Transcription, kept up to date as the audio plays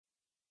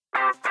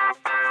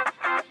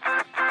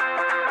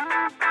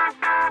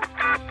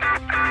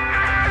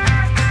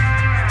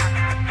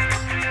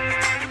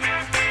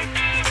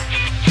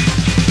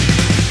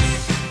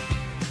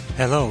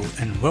Hello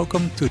and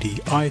welcome to the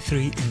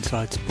i3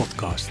 Insights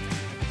podcast.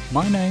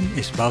 My name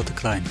is Wouter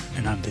Klein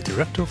and I'm the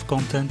Director of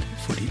Content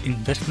for the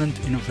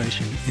Investment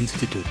Innovation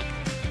Institute.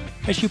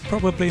 As you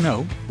probably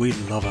know, we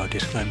love our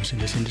disclaimers in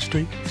this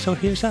industry, so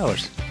here's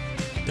ours.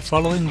 The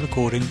following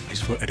recording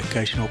is for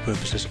educational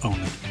purposes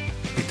only.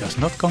 It does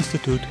not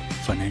constitute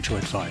financial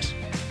advice.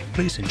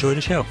 Please enjoy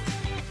the show.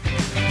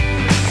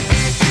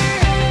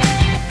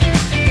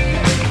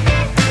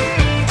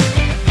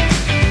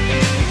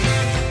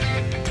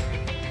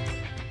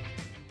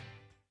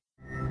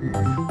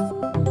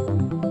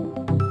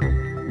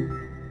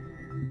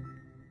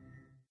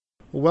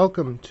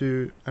 Welcome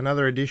to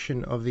another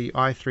edition of the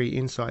i3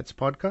 Insights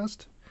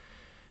podcast.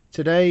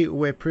 Today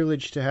we're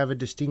privileged to have a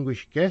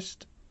distinguished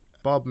guest,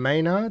 Bob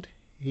Maynard.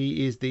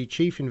 He is the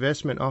Chief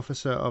Investment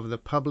Officer of the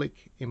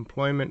Public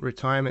Employment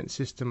Retirement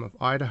System of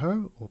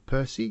Idaho, or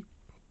PERSI.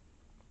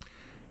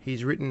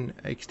 He's written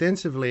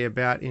extensively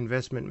about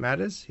investment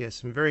matters. He has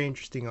some very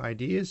interesting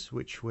ideas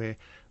which we're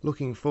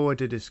looking forward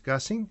to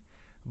discussing.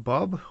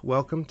 Bob,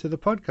 welcome to the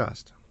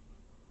podcast.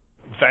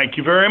 Thank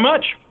you very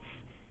much.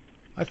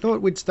 I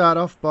thought we'd start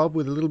off, Bob,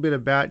 with a little bit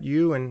about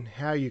you and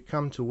how you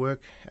come to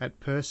work at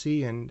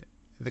PERSI and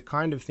the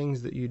kind of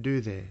things that you do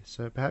there.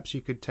 So perhaps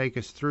you could take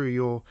us through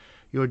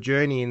your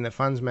journey in the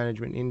funds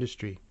management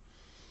industry.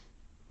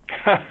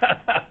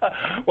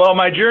 Well,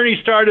 my journey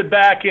started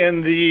back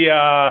in the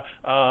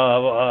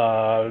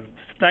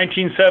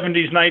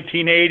 1970s,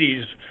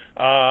 1980s.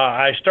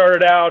 I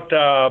started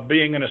out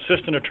being an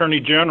assistant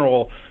attorney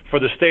general for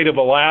the state of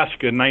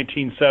Alaska in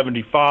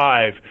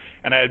 1975,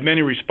 and I had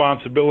many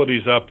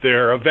responsibilities up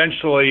there.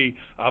 Eventually,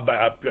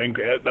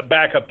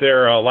 back up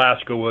there,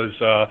 Alaska was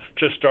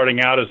just starting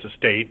out as a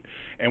state,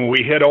 and when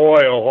we hit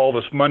oil, all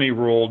this money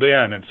rolled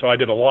in, and so I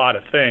did a lot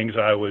of things.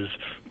 I was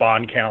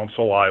bond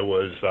counsel. I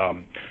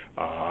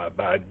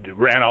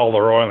ran all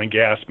their oil and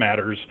gas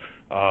matters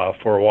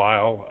for a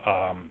while,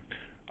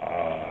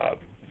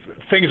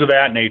 things of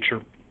that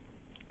nature.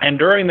 And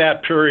during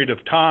that period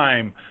of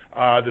time,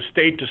 the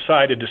state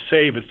decided to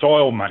save its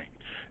oil money.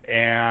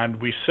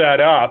 And we set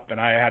up,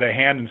 and I had a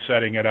hand in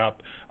setting it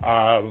up,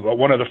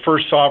 one of the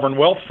first sovereign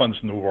wealth funds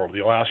in the world, the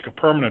Alaska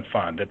Permanent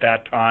Fund. At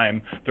that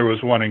time, there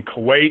was one in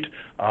Kuwait.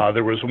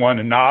 There was one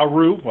in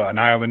Nauru, an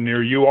island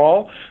near you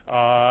all.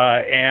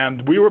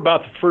 And we were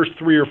about the first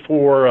 3 or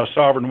 4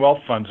 sovereign wealth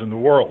funds in the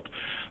world.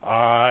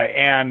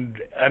 And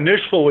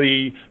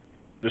initially,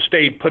 the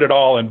state put it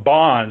all in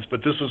bonds,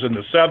 but this was in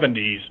the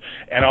 70s,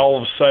 and all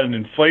of a sudden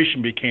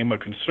inflation became a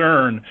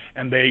concern,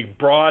 and they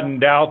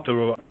broadened out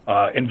the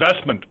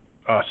investment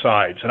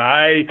sides.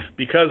 And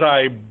because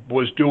I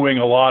was doing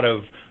a lot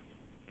of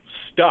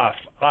stuff,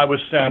 I was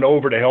sent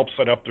over to help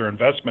set up their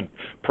investment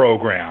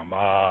program.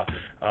 I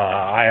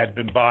had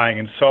been buying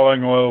and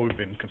selling oil. We've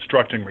been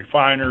constructing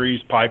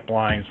refineries,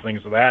 pipelines,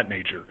 things of that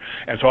nature.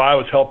 And so I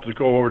was helped to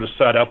go over to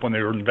set up when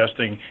they were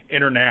investing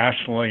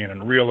internationally and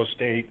in real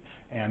estate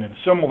and in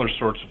similar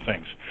sorts of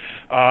things.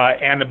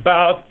 And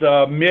about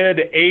the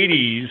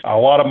mid-'80s, a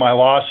lot of my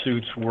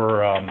lawsuits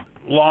were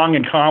long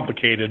and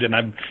complicated, and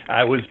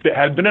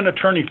had been an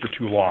attorney for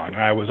too long.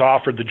 I was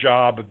offered the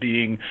job of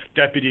being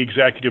Deputy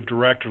Executive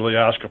Director of the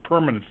Alaska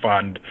Permanent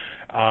Fund,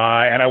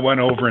 and I went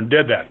over and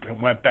did that. I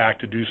went back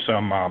to do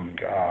some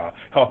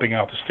helping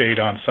out the state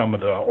on some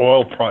of the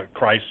oil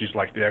crises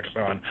like the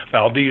Exxon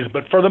Valdez,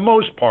 but for the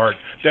most part,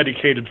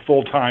 dedicated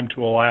full-time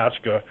to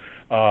Alaska,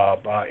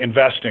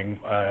 investing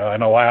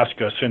in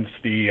Alaska since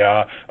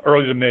the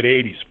early to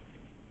mid-'80s.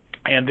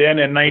 And then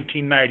in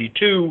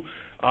 1992,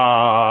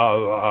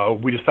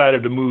 we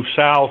decided to move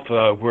south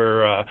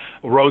where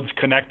roads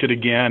connected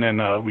again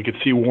and we could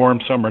see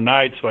warm summer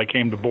nights. So I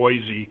came to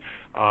Boise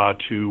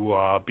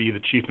to be the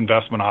Chief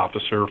Investment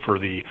Officer for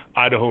the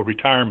Idaho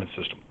retirement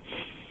system.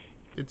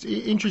 It's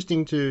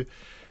interesting to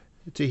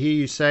hear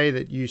you say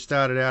that you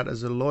started out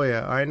as a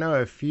lawyer. I know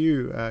a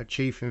few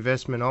chief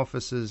investment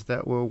officers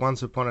that were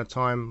once upon a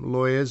time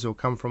lawyers or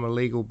come from a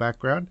legal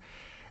background.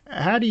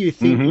 How do you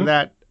think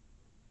that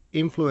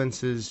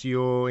influences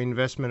your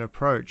investment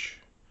approach?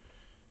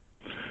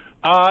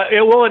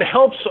 It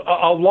helps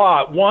a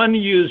lot. One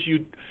is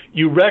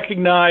you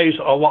recognize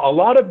a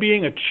lot of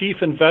being a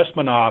chief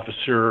investment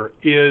officer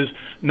is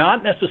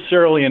not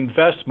necessarily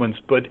investments,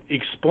 but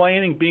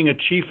explaining being a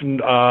chief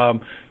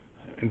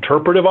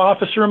interpretive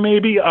officer,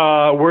 maybe,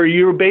 where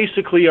you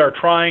basically are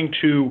trying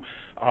to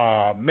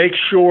make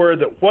sure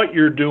that what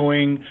you're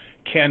doing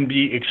can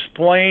be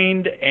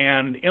explained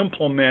and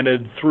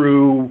implemented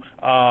through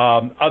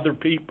other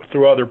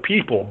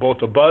people,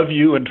 both above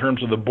you in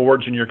terms of the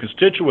boards in your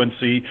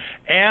constituency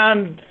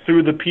and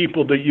through the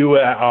people that you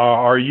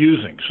are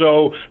using.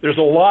 So there's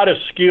a lot of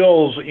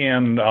skills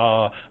in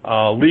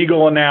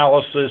legal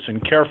analysis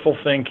and careful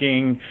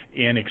thinking,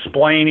 in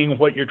explaining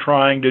what you're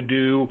trying to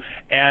do,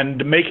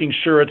 and making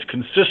sure it's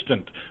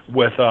consistent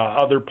with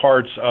other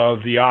parts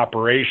of the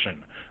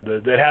operation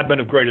that have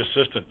been of great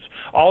assistance.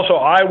 Also,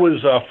 I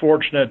was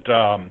fortunate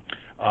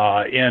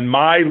in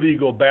my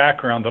legal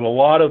background that a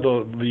lot of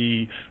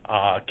the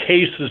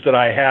cases that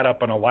I had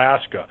up in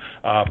Alaska,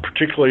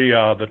 particularly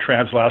the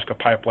Trans-Alaska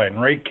Pipeline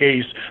rate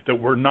case, that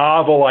were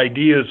novel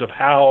ideas of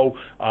how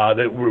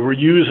that we were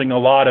using a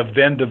lot of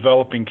then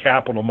developing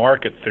capital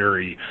market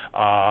theory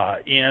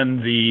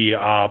in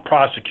the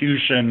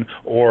prosecution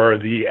or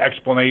the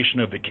explanation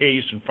of the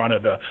case in front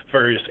of the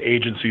various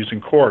agencies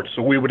and courts.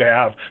 So we would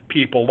have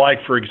people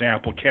like, for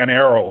example, Ken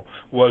Arrow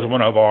was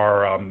one of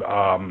our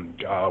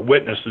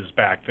witnesses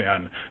back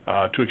then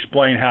to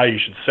explain how you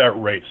should set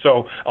rates.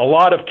 So a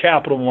lot of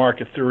capital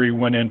market theory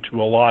went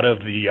into a lot of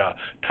the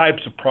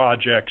types of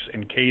projects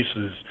and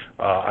cases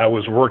I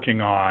was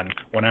working on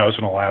when I was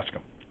in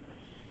Alaska.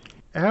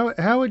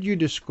 How would you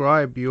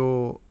describe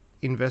your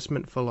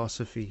investment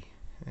philosophy,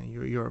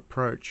 your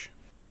approach?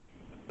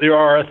 There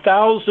are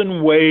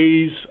 1,000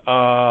 ways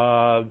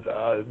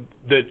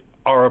that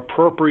are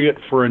appropriate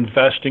for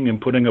investing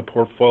and putting a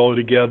portfolio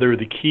together.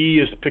 The key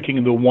is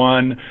picking the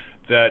one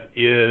that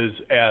is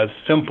as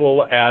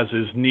simple as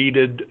is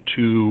needed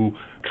to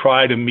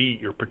try to meet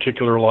your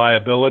particular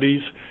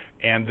liabilities,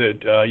 and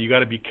that you got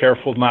to be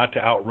careful not to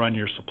outrun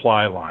your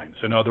supply lines.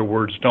 In other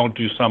words, don't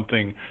do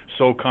something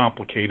so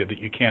complicated that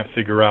you can't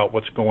figure out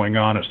what's going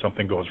on if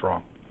something goes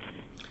wrong.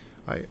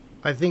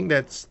 I think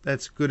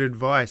that's good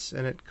advice,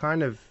 and it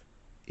kind of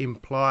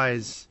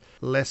implies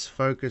less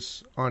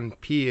focus on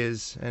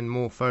peers and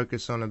more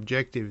focus on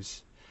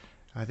objectives.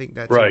 I think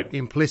that's right.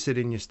 Implicit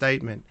in your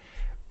statement.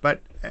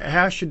 But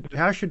how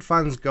should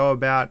funds go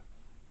about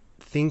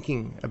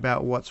thinking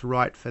about what's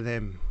right for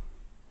them?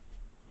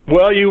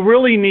 Well, you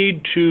really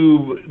need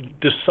to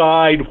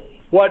decide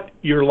what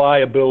your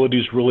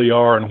liabilities really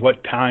are and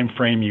what time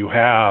frame you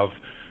have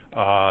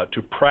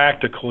to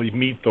practically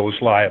meet those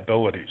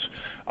liabilities.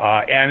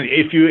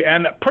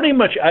 And pretty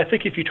much, I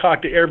think if you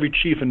talk to every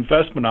chief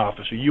investment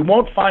officer, you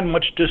won't find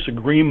much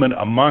disagreement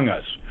among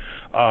us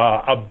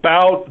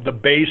about the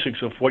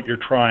basics of what you're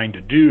trying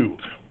to do.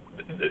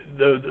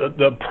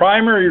 The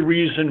primary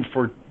reason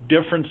for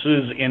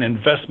differences in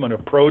investment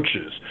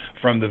approaches,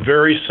 from the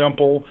very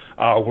simple,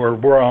 where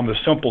we're on the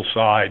simple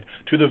side,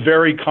 to the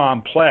very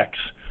complex,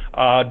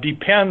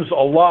 depends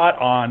a lot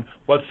on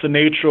what's the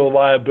nature of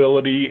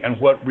liability and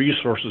what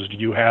resources do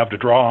you have to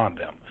draw on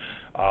them.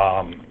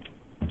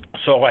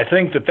 So I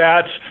think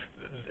that's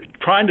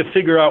trying to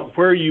figure out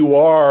where you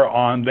are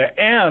on the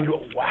end,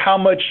 how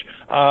much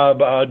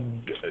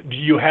do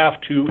you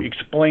have to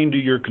explain to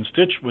your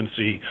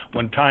constituency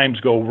when times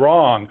go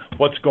wrong,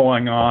 what's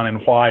going on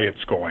and why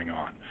it's going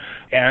on.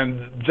 And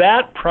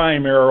that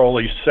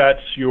primarily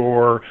sets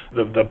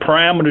the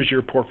parameters of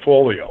your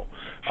portfolio.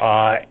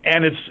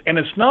 And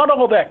it's not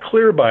all that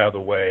clear, by the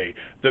way,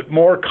 that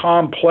more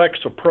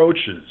complex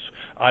approaches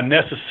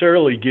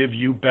necessarily give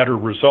you better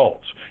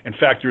results. In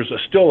fact, there's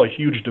still a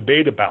huge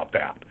debate about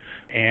that.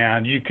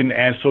 And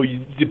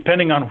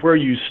depending on where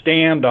you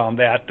stand on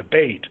that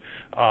debate,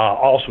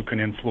 also can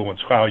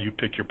influence how you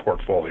pick your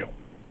portfolio.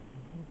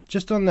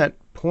 Just on that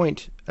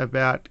point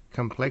about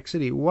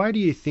complexity, why do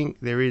you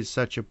think there is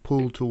such a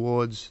pull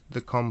towards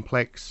the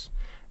complex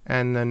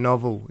and the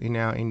novel in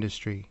our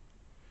industry?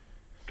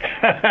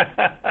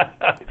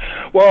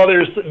 Well,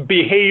 there's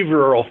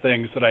behavioral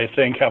things that I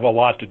think have a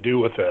lot to do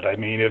with it. I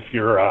mean, if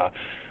you're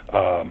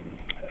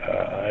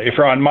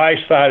on my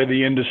side of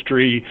the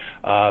industry,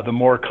 the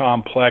more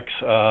complex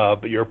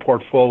your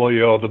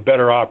portfolio, the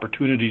better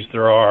opportunities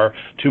there are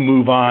to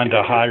move on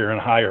to higher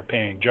and higher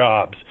paying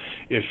jobs.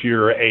 If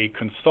you're a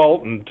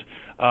consultant,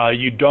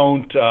 you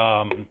don't.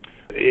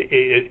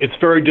 It's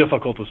very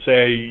difficult to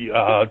say,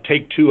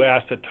 take two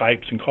asset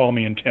types and call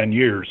me in 10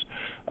 years.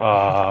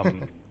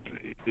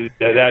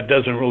 That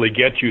doesn't really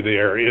get you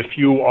there. If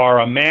you are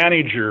a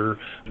manager,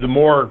 the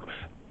more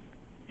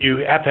you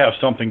have to have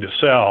something to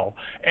sell.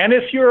 And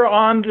if you're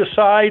on the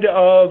side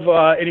of,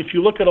 and if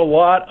you look at a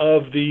lot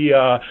of the,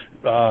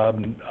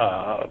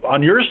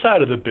 on your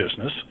side of the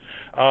business,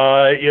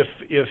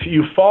 if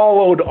you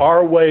followed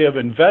our way of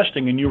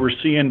investing and you were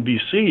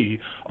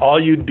CNBC,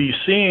 all you'd be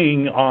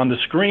seeing on the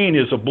screen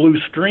is a blue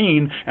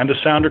screen and the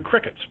sound of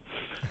crickets,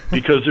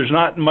 because there's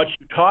not much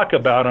to talk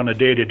about on a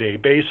day-to-day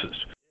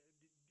basis.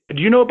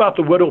 Do you know about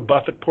the Widow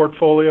Buffett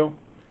portfolio?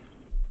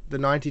 The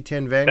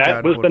 90-10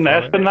 Vanguard portfolio.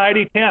 That's the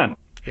 90-10.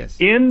 Yes.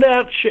 In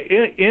that,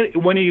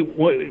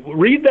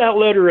 read that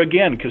letter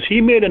again, because he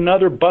made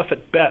another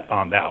Buffett bet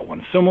on that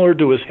one, similar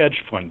to his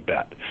hedge fund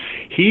bet.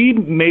 He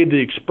made the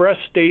express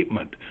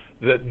statement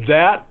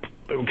that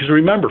because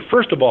remember,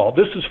 first of all,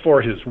 this is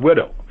for his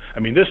widow. I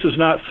mean, this is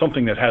not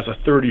something that has a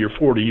 30 or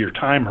 40-year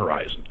time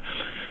horizon.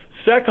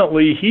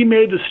 Secondly, he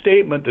made the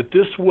statement that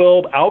this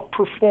will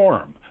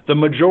outperform the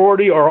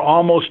majority or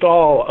almost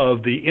all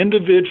of the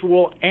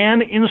individual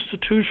and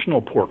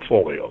institutional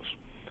portfolios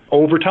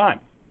over time.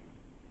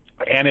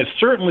 And it's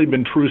certainly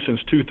been true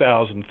since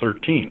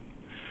 2013.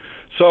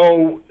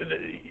 So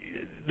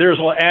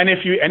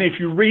if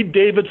you read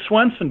David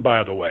Swenson,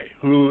 by the way,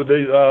 who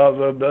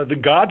the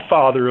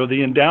godfather of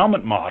the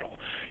endowment model,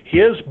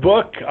 his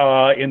book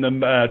in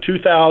the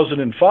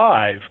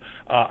 2005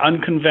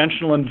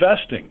 unconventional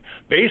investing,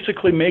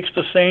 basically makes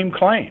the same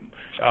claim.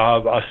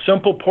 A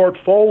simple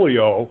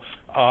portfolio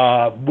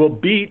will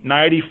beat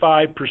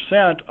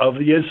 95% of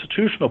the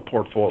institutional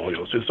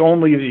portfolios. It's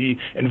only the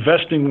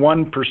investing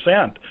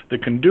 1%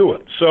 that can do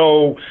it.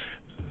 So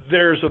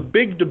there's a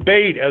big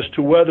debate as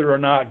to whether or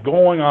not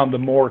going on the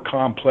more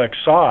complex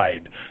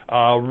side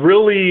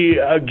really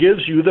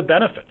gives you the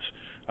benefits.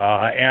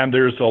 And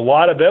there's a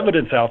lot of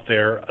evidence out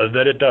there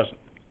that it doesn't.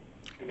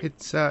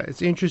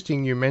 It's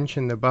interesting you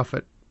mentioned the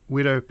Buffett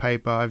Widow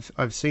paper.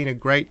 I've seen a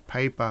great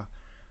paper.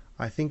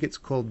 I think it's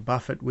called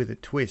Buffett with a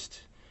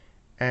Twist.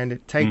 And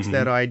it takes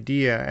that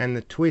idea, and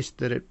the twist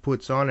that it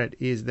puts on it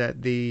is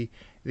that the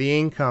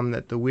income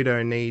that the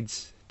widow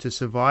needs to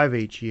survive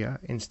each year,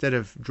 instead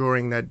of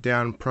drawing that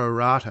down pro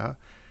rata,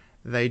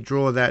 they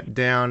draw that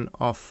down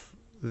off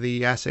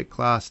the asset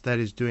class that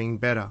is doing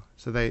better.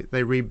 So they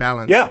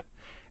rebalance. Yeah.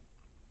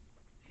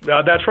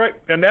 That's right.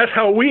 And that's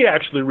how we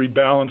actually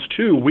rebalance,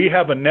 too. We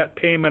have a net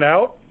payment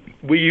out.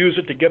 We use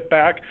it to get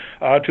back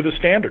to the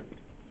standard.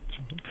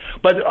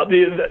 But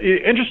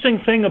the interesting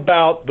thing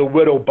about the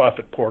Widow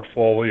Buffett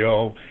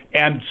portfolio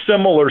and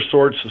similar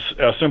sorts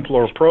of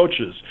simpler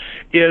approaches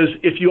is,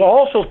 if you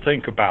also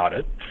think about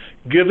it,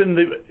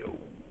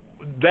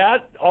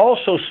 that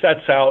also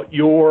sets out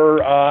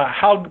your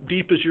how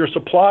deep is your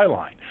supply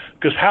line.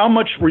 Because how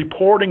much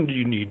reporting do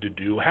you need to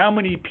do? How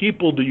many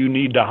people do you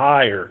need to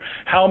hire?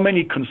 How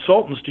many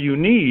consultants do you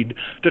need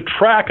to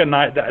track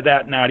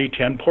that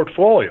 90-10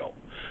 portfolio?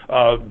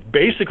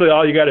 Basically,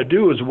 all you got to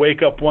do is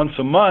wake up once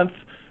a month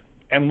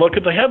and look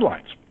at the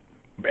headlines.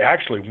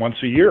 Actually,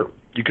 once a year.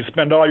 You can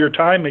spend all your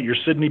time at your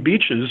Sydney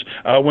beaches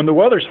when the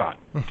weather's hot.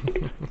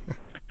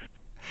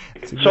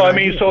 So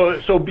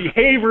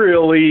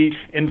behaviorally,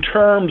 in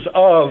terms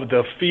of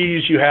the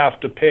fees you have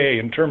to pay,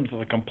 in terms of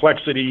the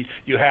complexity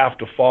you have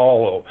to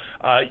follow,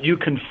 you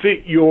can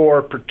fit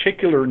your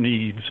particular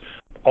needs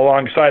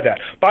alongside that.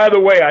 By the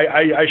way,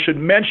 I should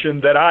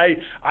mention that I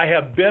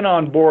have been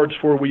on boards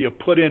where we have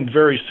put in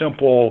very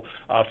simple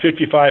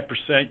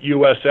 55%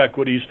 U.S.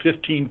 equities,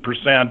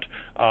 15%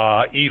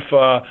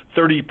 EFA,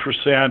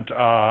 30%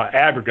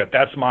 aggregate.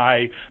 That's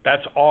my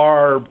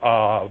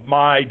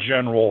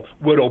general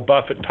Widow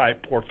Buffett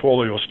type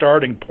portfolio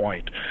starting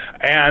point.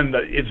 And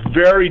it's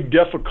very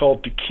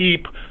difficult to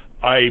keep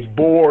a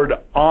board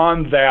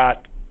on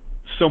that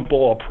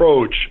simple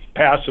approach,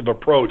 passive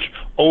approach,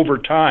 over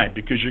time,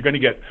 because you're going to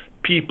get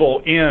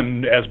people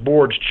in as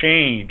boards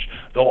change.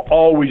 There'll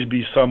always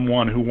be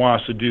someone who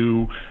wants to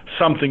do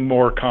something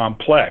more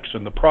complex.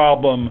 And the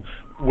problem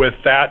with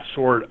that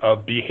sort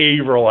of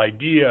behavioral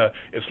idea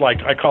is,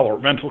 like I call it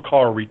rental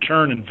car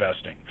return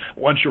investing.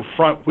 Once your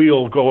front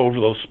wheel go over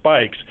those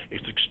spikes,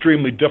 it's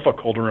extremely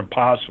difficult or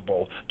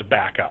impossible to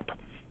back up.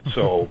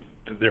 So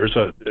there's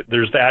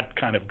that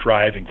kind of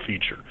driving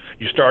feature.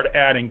 You start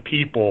adding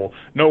people,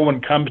 no one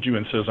comes to you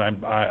and says,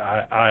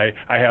 I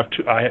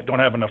don't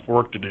have enough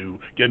work to do,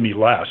 give me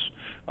less.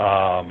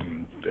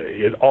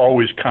 It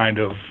always kind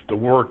of, the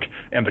work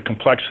and the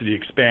complexity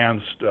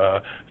expands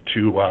to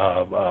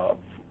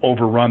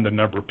overrun the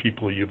number of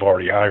people you've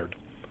already hired.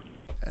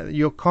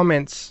 Your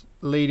comments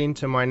lead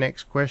into my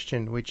next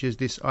question, which is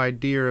this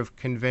idea of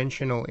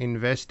conventional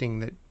investing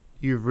that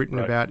you've written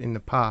about in the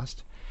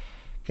past.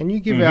 Can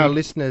you give our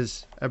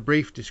listeners a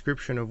brief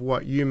description of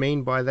what you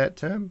mean by that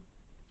term?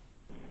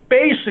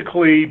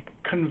 Basically,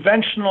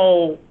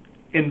 conventional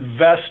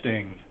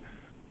investing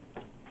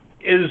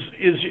is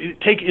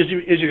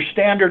your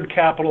standard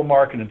capital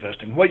market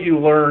investing. What you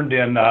learned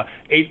in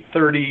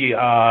 830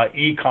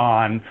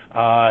 econ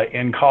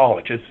in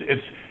college.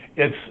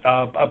 It's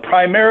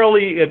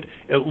primarily it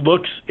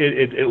looks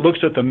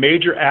at the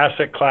major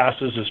asset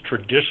classes as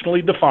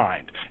traditionally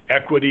defined: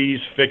 equities,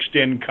 fixed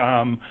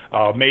income,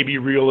 maybe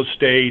real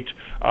estate,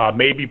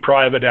 maybe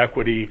private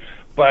equity.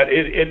 But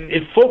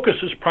it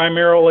focuses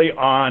primarily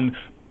on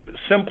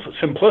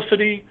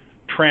simplicity,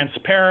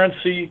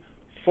 transparency,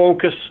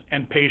 focus,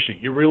 and patience.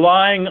 You're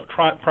relying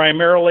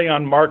primarily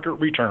on market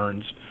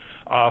returns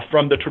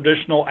from the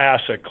traditional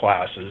asset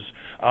classes.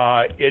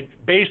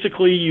 It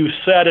basically, you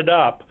set it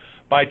up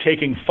by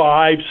taking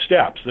 5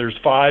 steps. There's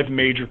 5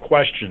 major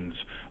questions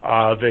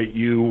that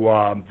you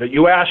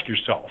ask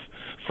yourself.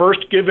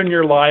 First, given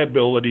your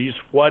liabilities,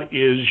 what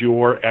is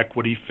your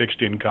equity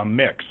fixed income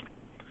mix?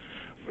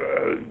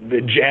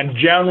 And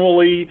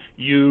generally,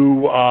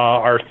 you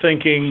are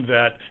thinking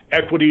that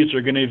equities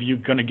are going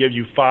to give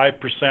you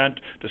 5%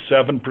 to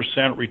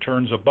 7%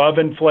 returns above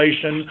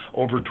inflation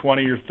over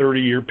 20 or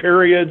 30-year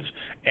periods,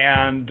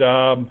 and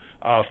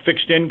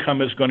fixed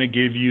income is going to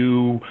give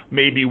you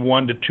maybe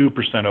 1 to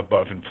 2%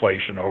 above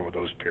inflation over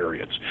those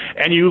periods.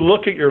 And you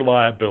look at your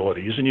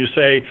liabilities and you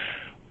say,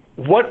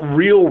 what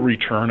real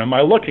return am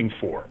I looking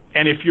for?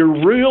 And if your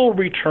real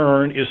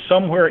return is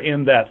somewhere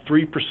in that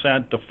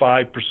 3% to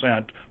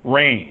 5%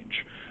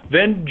 range,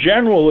 then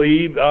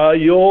generally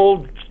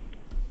you'll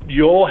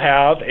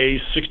have a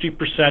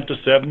 60% to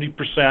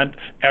 70%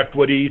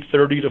 equity,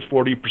 30 to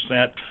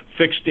 40%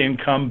 fixed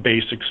income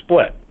basic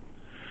split.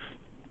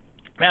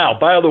 Now,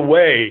 by the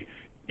way,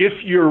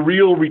 If your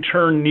real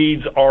return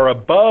needs are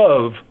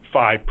above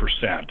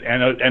 5%,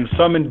 and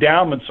some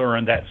endowments are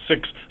in that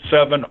 6,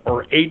 7,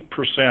 or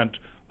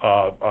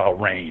 8%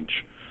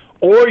 range,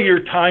 or your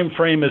time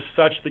frame is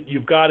such that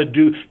you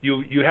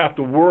have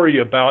to worry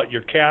about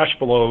your cash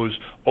flows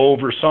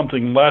over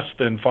something less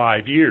than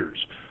 5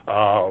 years,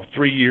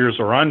 3 years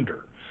or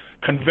under,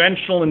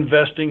 conventional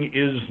investing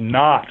is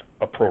not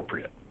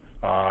appropriate.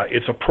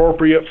 It's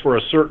appropriate for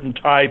a certain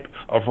type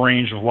of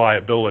range of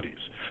liabilities.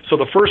 So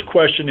the first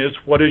question is,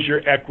 what is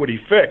your equity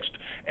fixed?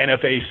 And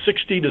if a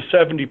 60 to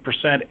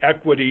 70%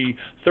 equity,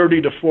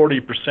 30 to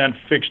 40%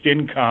 fixed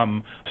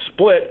income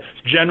split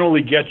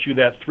generally gets you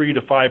that 3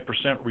 to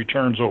 5%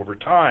 returns over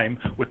time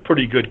with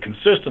pretty good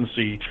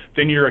consistency,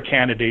 then you're a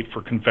candidate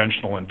for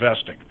conventional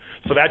investing.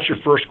 So that's your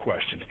first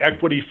question,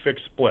 equity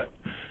fixed split.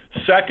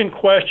 Second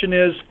question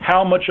is,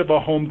 how much of a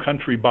home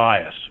country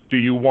bias do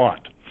you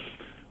want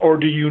or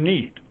do you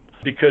need?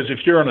 Because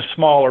if you're in a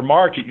smaller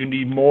market, you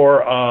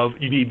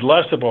need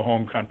less of a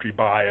home country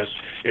bias.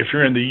 If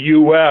you're in the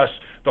U.S.,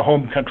 the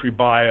home country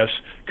bias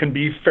can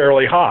be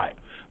fairly high.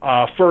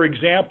 For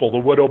example, the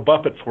Widow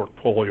Buffett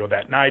portfolio,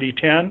 that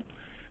 90-10,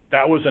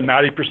 that was a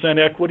 90%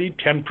 equity,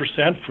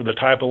 10% for the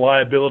type of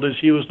liabilities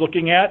he was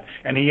looking at,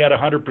 and he had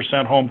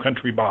 100% home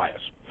country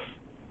bias.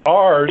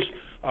 Ours,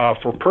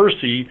 for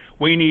PERSI,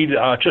 we need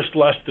just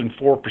less than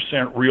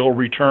 4% real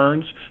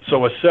returns,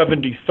 so a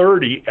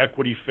 70-30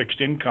 equity fixed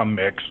income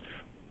mix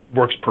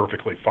works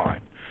perfectly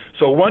fine.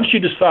 So once you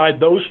decide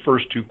those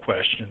first two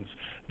questions,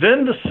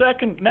 then the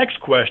next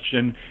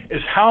question is,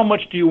 how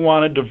much do you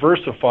want to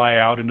diversify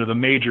out into the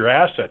major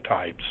asset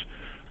types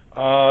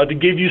to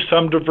give you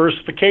some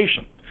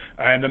diversification?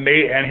 And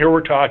here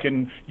we're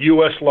talking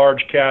U.S.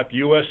 large cap,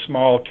 U.S.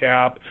 small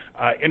cap,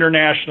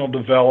 international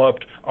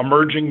developed,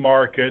 emerging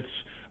markets,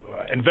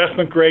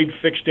 investment grade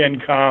fixed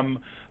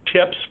income,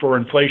 tips for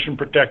inflation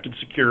protected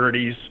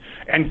securities,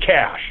 and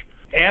cash,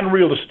 and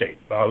real estate.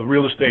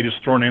 Real estate is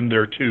thrown in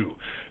there too.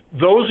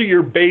 Those are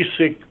your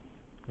basic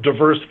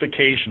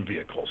diversification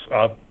vehicles.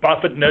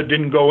 Buffett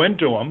didn't go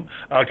into them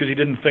because he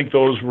didn't think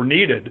those were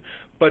needed.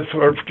 But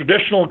for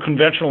traditional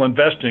conventional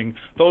investing,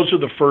 those are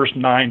the first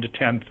 9 to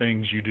 10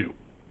 things you do.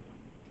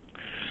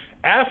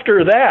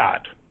 After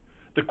that,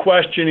 the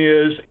question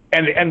is,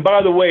 and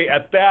by the way,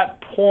 at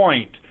that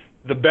point,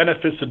 the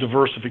benefits of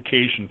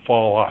diversification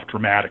fall off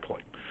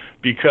dramatically.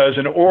 Because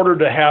in order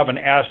to have an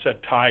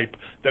asset type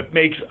that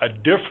makes a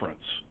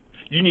difference,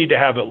 you need to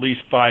have at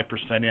least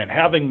 5% in.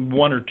 Having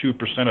 1 or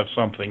 2% of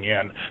something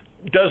in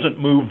doesn't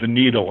move the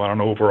needle on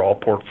an overall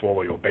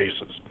portfolio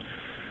basis.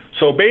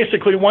 So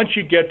basically, once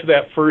you get to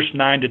that first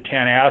 9 to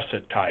 10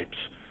 asset types,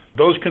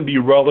 those can be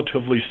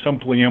relatively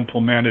simply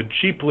implemented,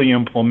 cheaply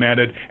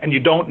implemented, and you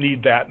don't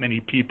need that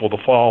many people to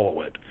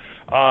follow it.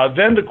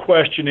 Then the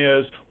question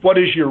is, what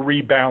is your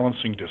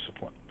rebalancing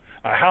discipline?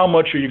 How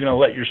much are you going to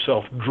let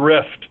yourself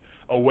drift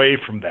away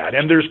from that?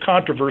 And there's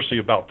controversy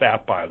about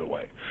that, by the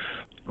way.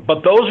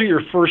 But those are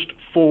your first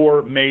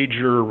 4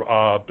 major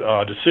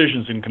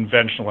decisions in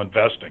conventional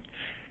investing.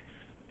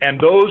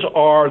 And those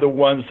are the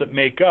ones that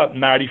make up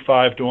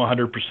 95 to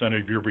 100%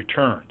 of your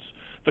returns.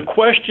 The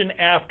question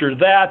after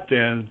that,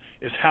 then,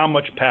 is how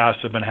much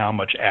passive and how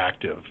much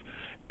active.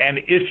 And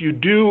if you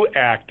do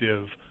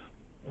active,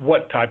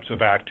 what types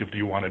of active do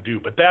you want to do?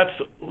 But that's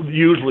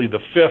usually the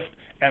 5th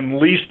and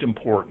least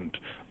important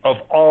of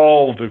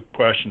all the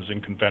questions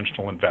in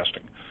conventional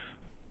investing.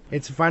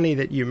 It's funny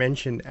that you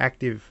mentioned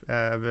active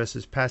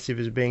versus passive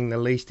as being the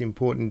least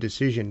important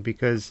decision,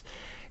 because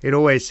it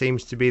always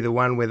seems to be the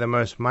one where the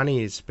most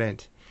money is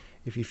spent.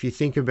 If you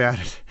think about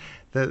it,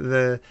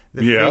 the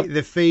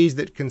fees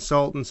that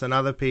consultants and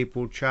other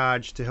people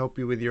charge to help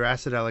you with your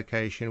asset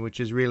allocation, which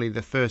is really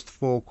the first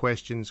 4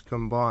 questions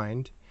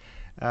combined,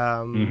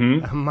 are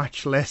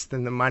much less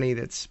than the money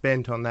that's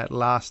spent on that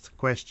last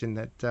question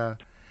that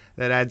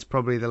adds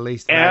probably the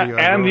least value.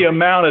 And the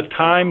amount of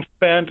time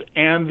spent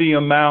and the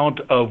amount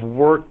of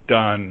work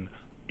done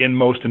in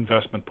most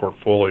investment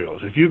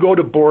portfolios. If you go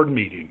to board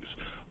meetings,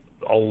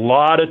 a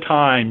lot of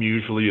time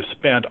usually is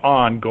spent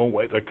on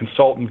the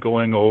consultant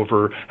going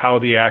over how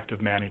the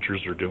active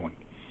managers are doing.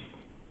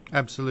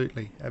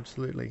 Absolutely.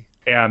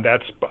 And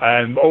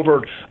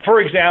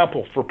for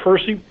example, for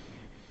PERSI,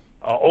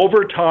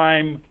 over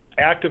time,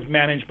 active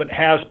management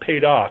has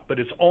paid off, but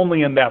it's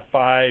only in that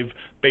 5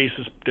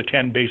 basis to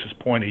 10 basis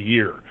point a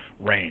year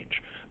range.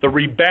 The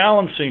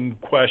rebalancing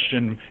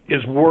question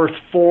is worth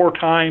 4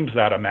 times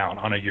that amount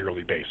on a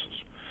yearly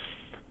basis.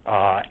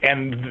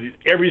 And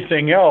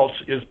everything else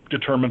is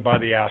determined by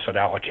the asset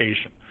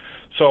allocation.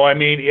 So, I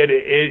mean,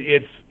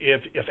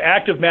 if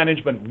active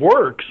management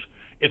works,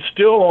 it's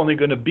still only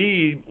going to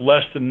be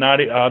less than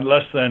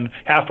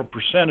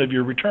 0.5% of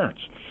your returns.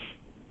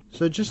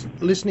 So just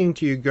listening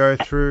to you go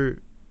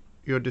through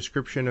your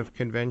description of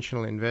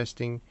conventional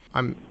investing,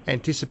 I'm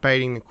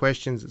anticipating the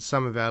questions that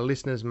some of our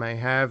listeners may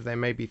have. They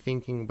may be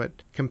thinking,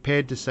 but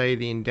compared to, say,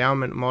 the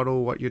endowment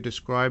model, what you're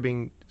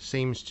describing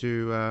seems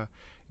to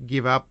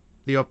give up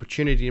the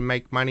opportunity to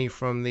make money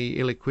from the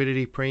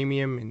illiquidity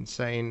premium in,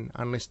 say, in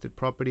unlisted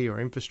property or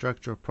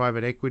infrastructure or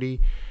private equity.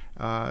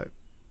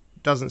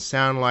 Doesn't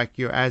sound like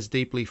you're as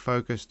deeply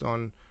focused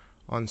on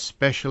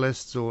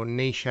specialists or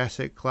niche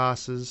asset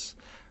classes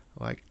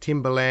like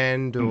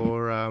timberland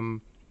or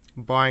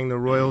buying the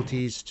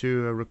royalties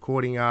to a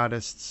recording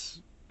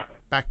artist's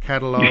back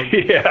catalog.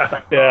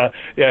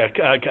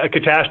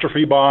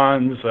 Catastrophe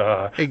bonds,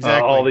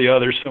 exactly. All the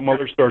other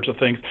similar sorts of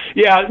things.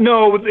 Yeah,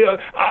 no,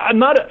 I'm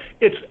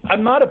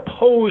not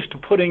opposed to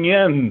putting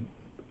in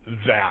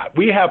that.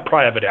 We have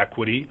private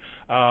equity,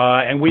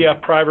 and we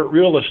have private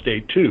real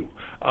estate too.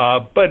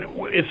 But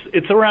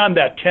it's around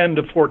that 10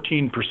 to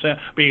 14%. I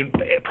mean,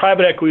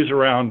 private equity is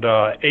around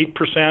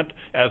 8%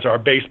 as our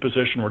base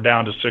position. We're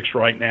down to 6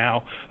 right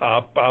now.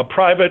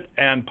 Private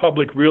and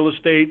public real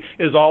estate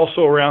is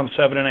also around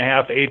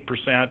 7.5%,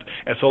 8%.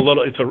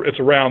 It's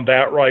around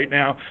that right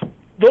now.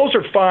 Those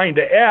are fine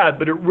to add,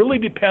 but it really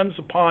depends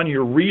upon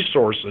your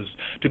resources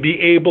to be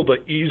able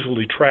to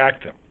easily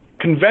track them.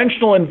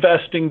 Conventional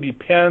investing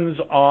depends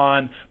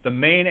on the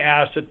main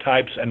asset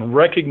types and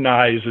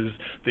recognizes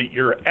that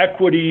your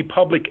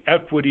public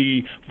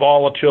equity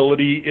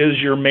volatility is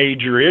your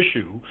major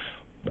issue.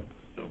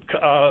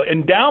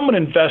 Endowment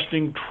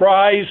investing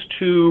tries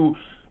to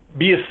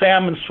be a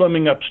salmon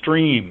swimming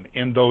upstream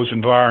in those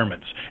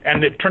environments.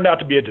 And it turned out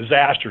to be a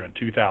disaster in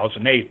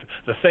 2008.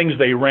 The things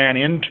they ran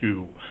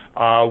into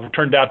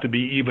turned out to be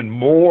even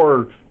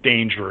more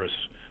dangerous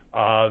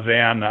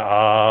than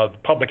the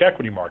public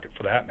equity market,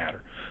 for that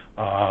matter.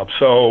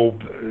 So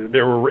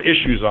there were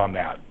issues on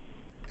that.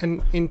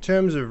 And in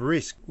terms of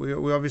risk,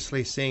 we're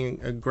obviously seeing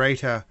a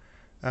greater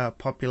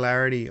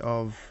popularity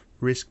of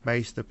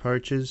risk-based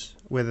approaches,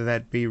 whether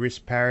that be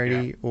risk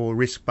parity or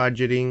risk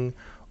budgeting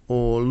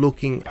or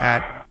looking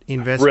at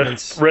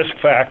investments. Risk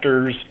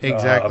factors.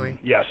 Exactly.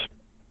 Yes.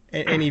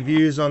 Any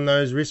views on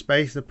those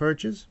risk-based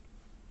approaches?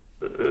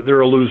 They're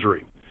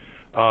illusory.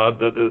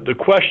 The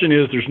question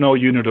is, there's no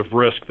unit of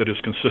risk that is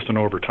consistent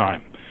over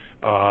time.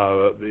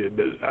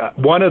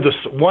 One of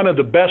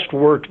the best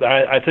work,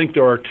 I think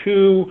there are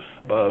three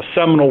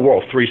seminal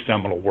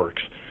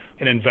works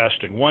in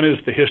investing. One is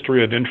the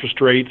history of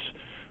interest rates.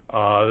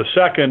 The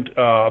second,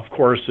 of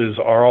course,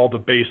 are all the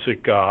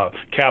basic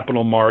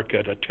capital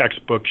market, a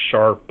textbook,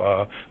 Sharp,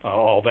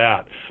 all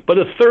that. But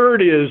the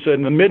third is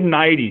in the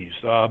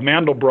mid-'90s,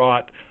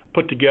 Mandelbrot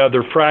put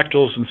together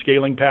fractals and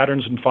scaling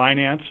patterns in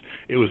finance.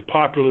 It was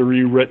popularly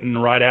rewritten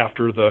right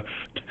after the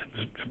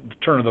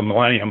turn of the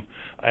millennium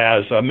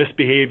as a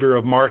misbehavior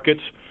of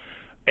markets.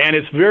 And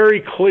it's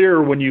very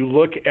clear when you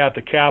look at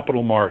the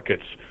capital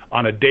markets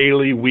on a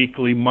daily,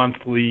 weekly,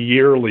 monthly,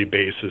 yearly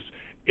basis.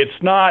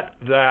 It's not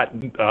that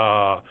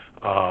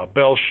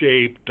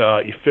bell-shaped,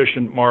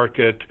 efficient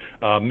market,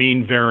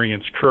 mean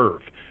variance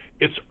curve.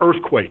 It's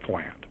earthquake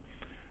land.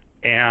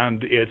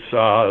 And it's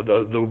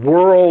the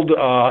world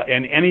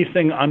and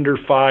anything under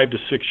 5 to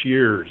 6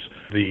 years.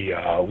 The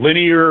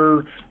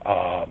linear,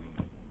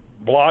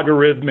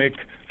 logarithmic,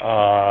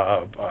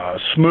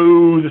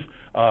 smooth,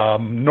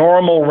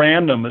 normal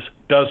randomness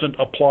doesn't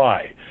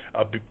apply.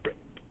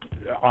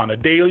 On a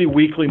daily,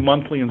 weekly,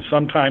 monthly, and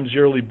sometimes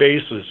yearly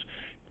basis,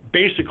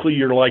 basically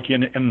you're like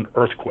in an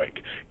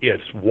earthquake.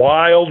 It's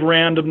wild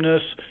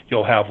randomness.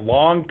 You'll have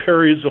long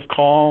periods of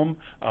calm,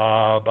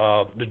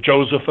 the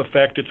Joseph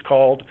effect it's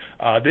called.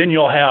 Then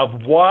you'll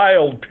have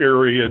wild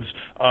periods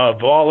of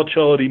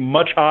volatility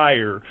much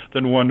higher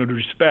than one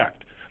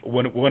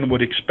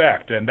would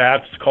expect, and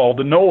that's called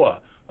the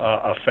Noah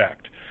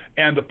effect.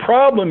 And the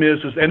problem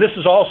is, and this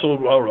is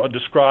also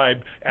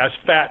described as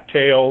fat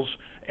tails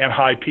and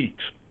high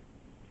peaks.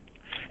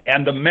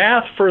 And the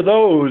math for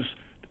those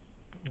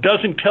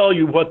doesn't tell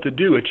you what to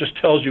do. It just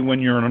tells you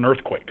when you're in an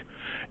earthquake.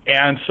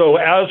 And so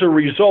as a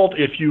result,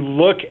 if you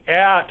look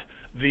at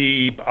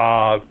the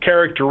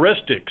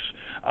characteristics,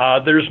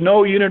 there's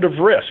no unit of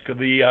risk.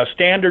 The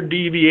standard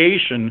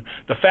deviation,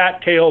 the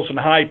fat tails and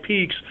high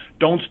peaks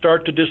don't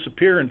start to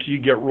disappear until you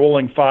get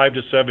rolling 5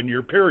 to 7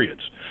 year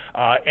periods.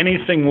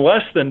 Anything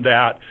less than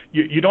that,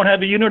 you don't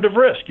have a unit of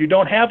risk. You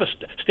don't have a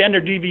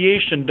standard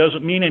deviation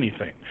doesn't mean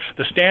anything.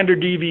 The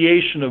standard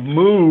deviation of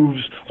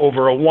moves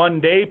over a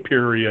 1 day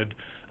period.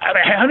 I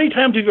mean, how many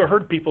times have you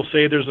heard people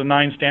say there's a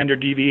 9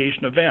 standard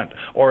deviation event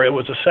or it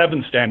was a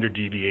 7 standard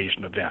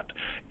deviation event?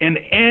 In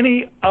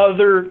any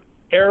other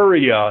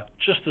area,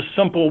 just a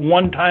simple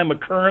one-time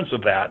occurrence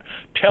of that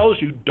tells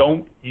you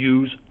don't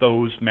use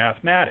those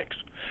mathematics.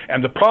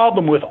 And the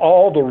problem with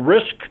all the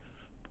risk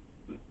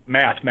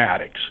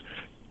mathematics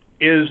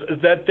is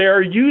that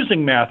they're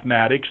using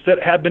mathematics that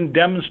have been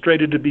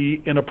demonstrated to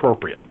be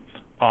inappropriate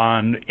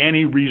on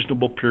any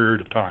reasonable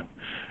period of time.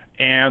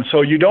 And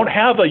so you don't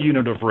have a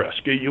unit of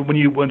risk.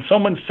 When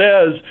someone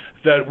says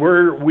that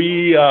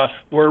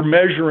we're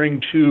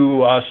measuring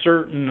to a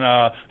certain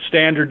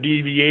standard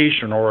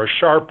deviation or a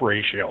Sharp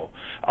ratio,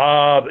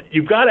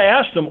 you've got to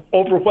ask them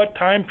over what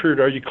time period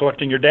are you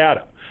collecting your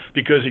data.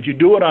 Because if you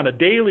do it on a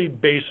daily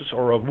basis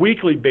or a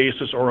weekly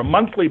basis or a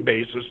monthly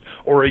basis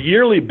or a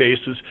yearly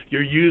basis,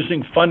 you're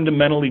using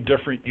fundamentally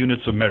different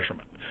units of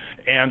measurement.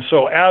 And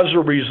so as a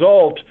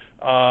result,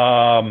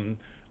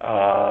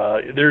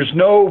 there's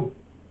no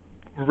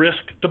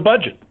risk to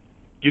budget.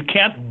 You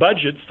can't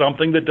budget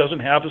something that doesn't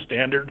have a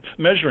standard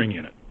measuring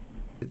unit.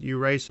 You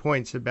raise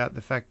points about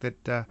the fact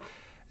that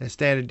a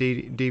standard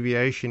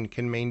deviation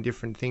can mean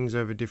different things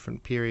over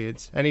different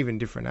periods and even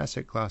different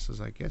asset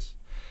classes, I guess.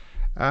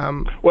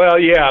 Well,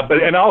 yeah,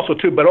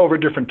 but over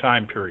different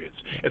time periods.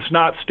 It's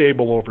not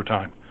stable over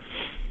time.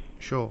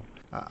 Sure.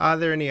 Are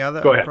there any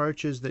other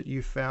approaches that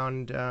you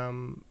found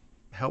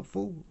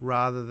helpful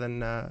rather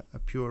than a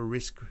pure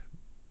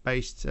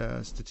risk-based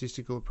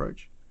statistical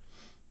approach?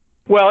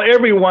 Well,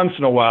 every once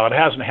in a while, it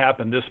hasn't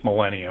happened this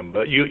millennium,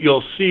 but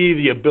you'll see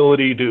the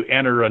ability to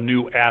enter a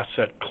new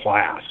asset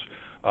class.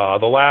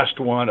 The last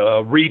one,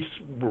 REITs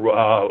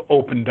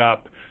opened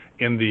up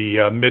in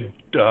the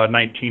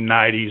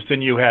mid-1990s.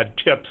 Then you had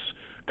TIPS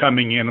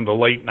coming in the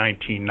late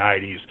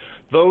 1990s.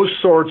 Those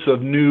sorts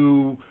of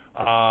new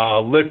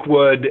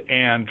liquid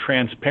and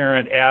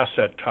transparent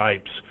asset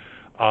types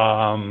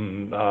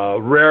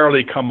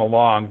rarely come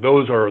along.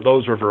 Those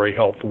are very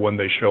helpful when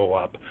they show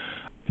up.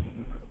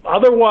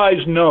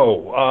 Otherwise,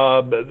 no.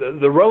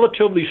 The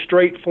relatively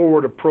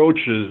straightforward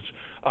approaches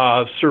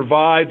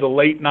survived the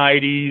late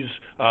 90s,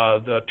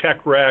 the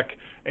tech wreck,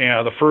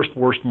 and the first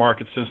worst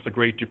market since the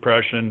Great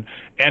Depression,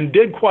 and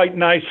did quite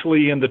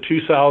nicely in the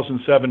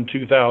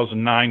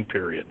 2007-2009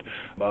 period.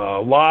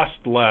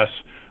 Lost less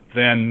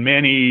than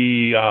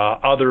many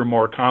other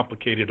more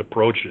complicated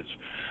approaches.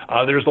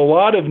 There's a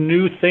lot of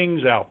new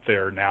things out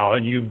there now,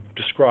 and you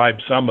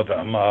described some of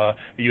them.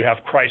 You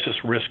have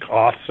crisis risk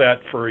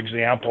offset, for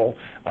example,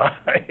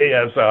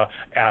 as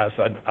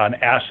an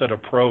asset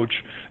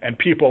approach, and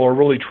people are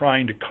really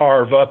trying to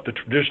carve up the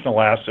traditional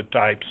asset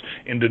types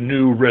into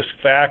new risk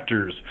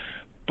factors.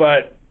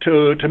 But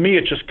to me,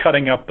 it's just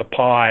cutting up the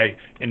pie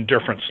in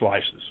different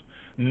slices.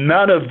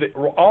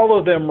 All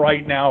of them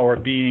right now are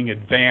being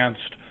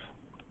advanced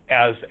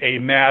as a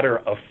matter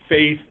of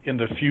faith in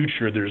the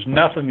future. There's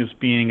nothing that's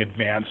being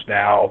advanced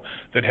now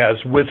that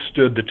has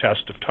withstood the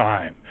test of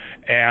time.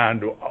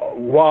 And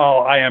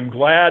while I am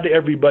glad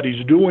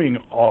everybody's doing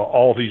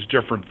all these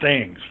different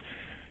things,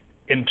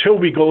 until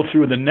we go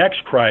through the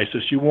next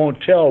crisis, you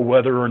won't tell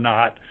whether or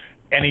not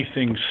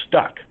anything's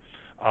stuck.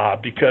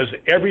 Because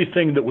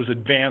everything that was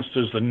advanced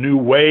as the new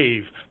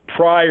wave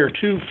prior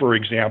to, for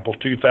example,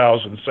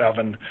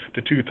 2007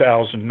 to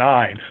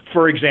 2009,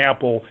 for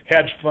example,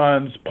 hedge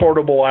funds,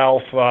 portable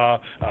alpha,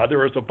 there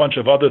was a bunch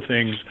of other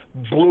things,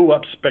 blew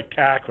up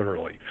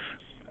spectacularly.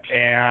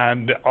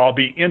 And I'll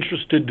be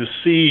interested to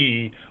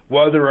see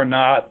whether or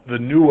not the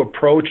new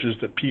approaches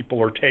that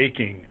people are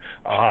taking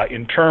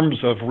in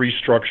terms of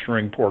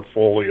restructuring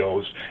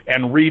portfolios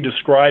and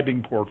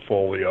redescribing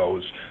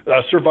portfolios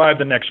survive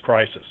the next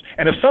crisis.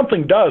 And if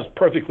something does,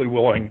 perfectly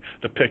willing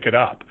to pick it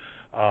up.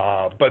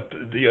 But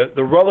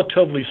the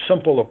relatively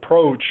simple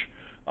approach,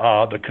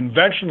 the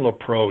conventional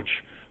approach,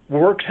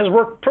 has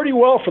worked pretty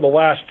well for the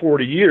last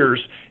 40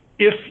 years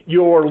if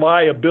your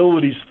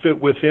liabilities fit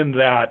within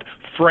that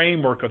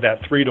framework of that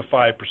 3 to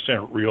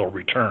 5% real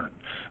return.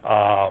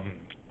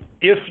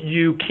 If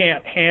you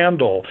can't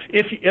handle,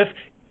 if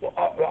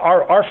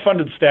our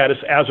funded status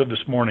as of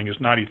this morning is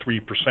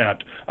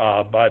 93%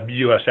 by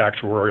U.S.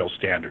 actuarial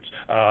standards,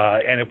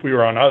 and if we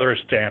were on other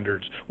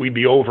standards, we'd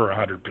be over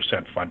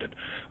 100% funded.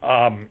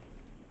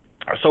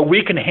 So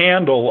we can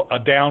handle a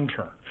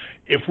downturn.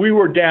 If we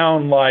were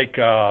down like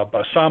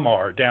some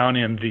are, down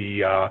in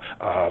the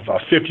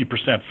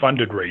 50%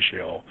 funded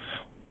ratio,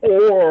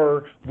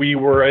 or we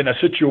were in a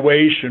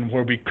situation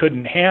where we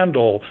couldn't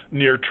handle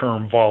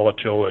near-term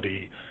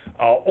volatility,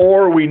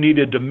 or we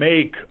needed to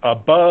make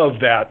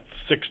above that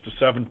 6 to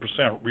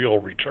 7% real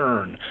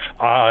return,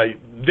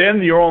 then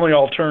the only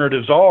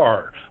alternatives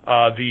are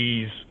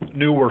these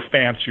newer,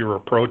 fancier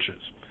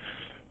approaches.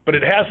 But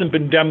it hasn't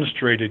been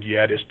demonstrated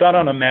yet. It's done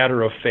on a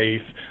matter of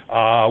faith.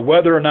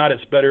 Whether or not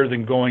it's better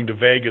than going to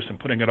Vegas and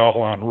putting it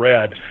all on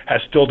red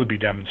has still to be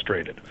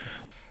demonstrated.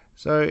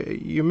 So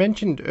you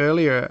mentioned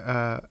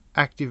earlier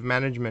active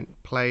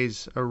management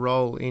plays a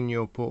role in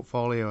your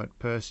portfolio at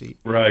PERSI.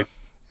 Right.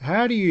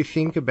 How do you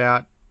think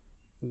about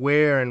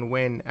where and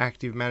when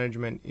active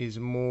management is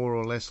more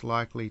or less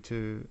likely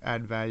to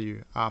add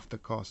value after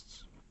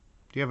costs?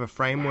 Do you have a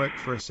framework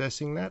for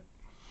assessing that?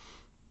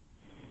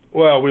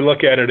 Well, we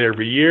look at it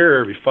every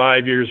year, every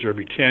 5 years, or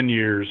every 10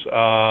 years.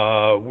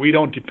 We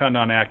don't depend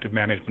on active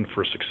management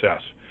for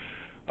success.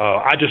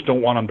 I just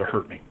don't want them to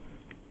hurt me.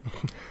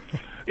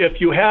 If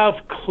you have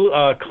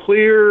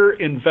clear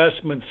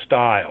investment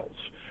styles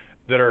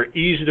that are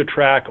easy to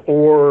track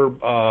or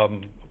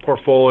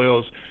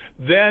portfolios,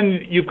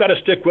 then you've got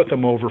to stick with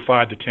them over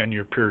 5 to 10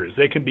 year periods.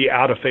 They can be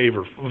out of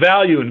favor.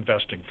 Value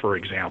investing, for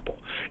example.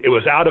 It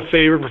was out of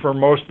favor for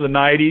most of the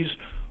 90s,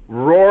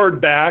 roared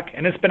back,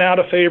 and it's been out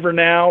of favor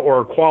now,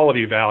 or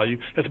quality value.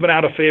 It's been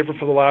out of favor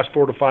for the last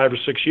 4 to 5 or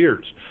 6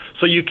 years.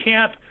 So you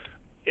can't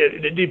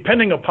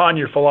depending upon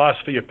your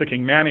philosophy of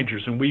picking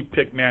managers, and we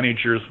pick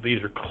managers with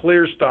either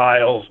clear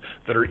styles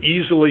that are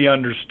easily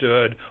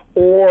understood,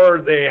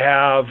 or they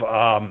have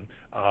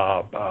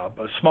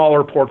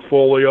smaller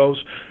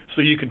portfolios.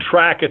 So you can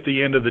track at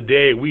the end of the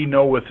day, we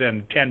know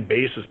within 10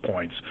 basis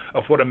points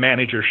of what a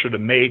manager should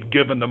have made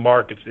given the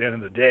markets at the end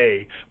of the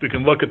day. We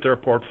can look at their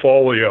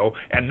portfolio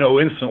and know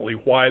instantly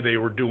why they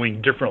were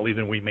doing differently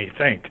than we may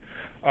think.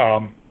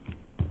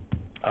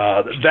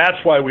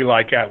 That's why we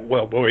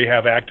we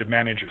have active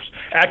managers.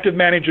 Active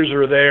managers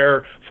are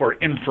there for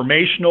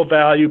informational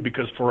value,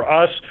 because for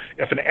us,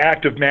 if an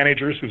active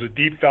manager who's a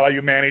deep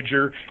value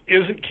manager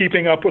isn't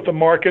keeping up with the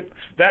market,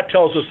 that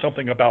tells us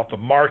something about the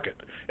market.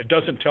 It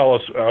doesn't tell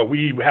us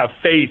we have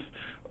faith.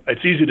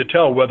 It's easy to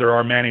tell whether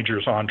our manager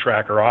is on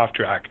track or off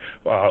track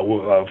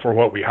for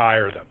what we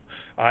hire them.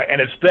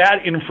 And it's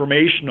that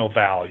informational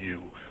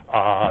value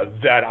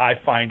that I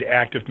find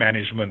active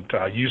management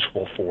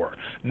useful for,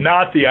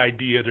 not the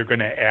idea they're going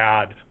to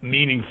add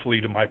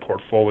meaningfully to my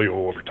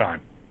portfolio over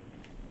time.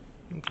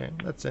 Okay,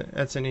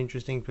 that's an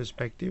interesting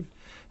perspective.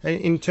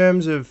 In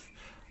terms of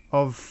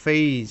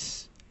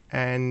fees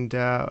and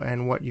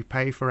what you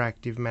pay for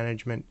active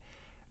management,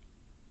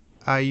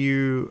 are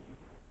you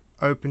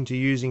open to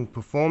using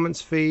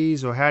performance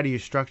fees, or how do you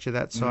structure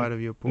that side of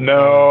your portfolio?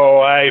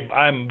 No,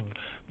 I'm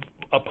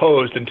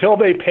opposed. Until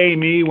they pay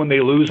me when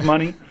they lose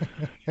money,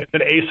 it's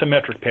an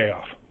asymmetric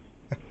payoff.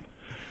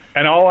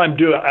 And all I'm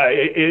doing,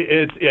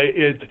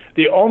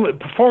 the only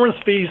performance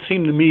fees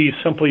seem to me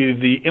simply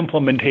the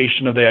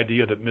implementation of the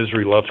idea that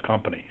misery loves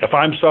company. If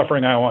I'm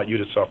suffering, I want you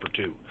to suffer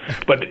too.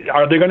 But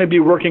are they going to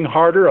be working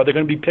harder? Are they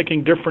going to be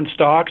picking different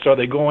stocks? Are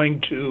they going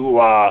to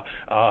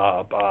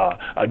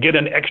get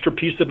an extra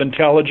piece of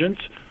intelligence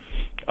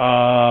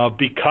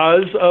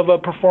because of a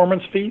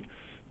performance fee?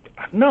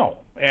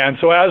 No. And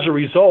so as a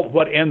result,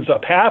 what ends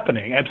up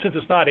happening, and since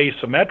it's not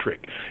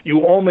asymmetric,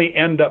 you only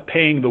end up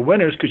paying the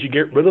winners because you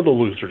get rid of the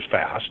losers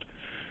fast.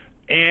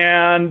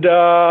 And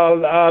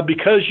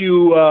because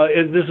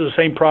this is the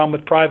same problem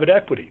with private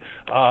equity.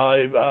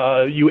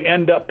 You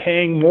end up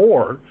paying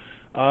more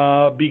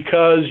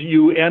because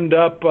you end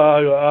up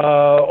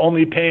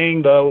only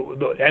paying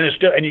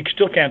and you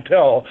still can't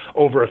tell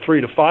over a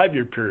 3 to 5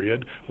 year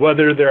period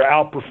whether their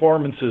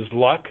outperformance is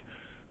luck,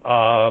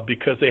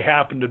 because they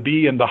happen to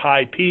be in the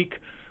high peak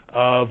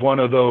of one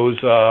of those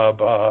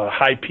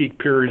high peak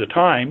period of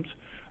times.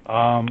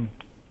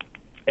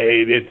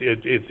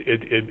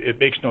 It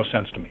makes no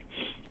sense to me.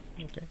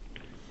 Okay.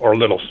 Or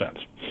little sense.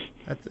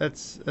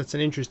 That's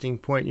an interesting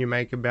point you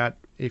make about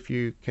if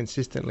you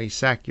consistently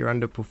sack your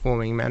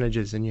underperforming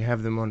managers and you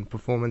have them on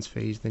performance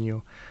fees, then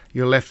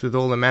you're left with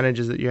all the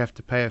managers that you have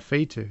to pay a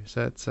fee to.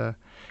 So it's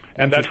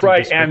and that's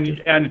right.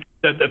 And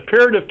the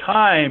period of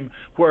time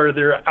where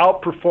their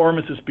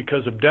outperformance is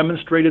because of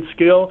demonstrated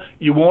skill,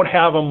 you won't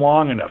have them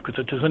long enough, because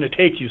it's going to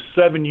take you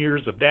 7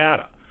 years of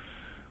data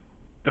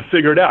to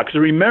figure it out. Because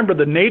remember,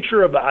 the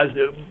nature of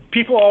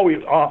people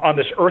always on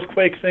this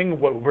earthquake thing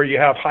where you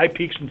have high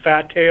peaks and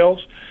fat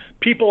tails.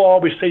 People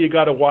always say you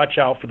got to watch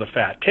out for the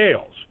fat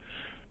tails,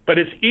 but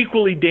it's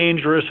equally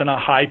dangerous in a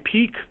high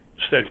peak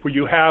state where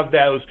you have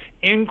those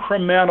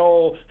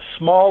incremental,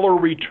 smaller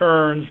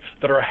returns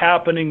that are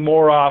happening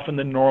more often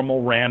than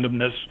normal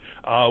randomness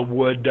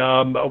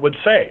would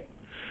say.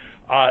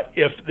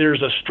 If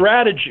there's a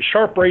strategy,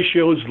 Sharpe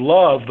ratios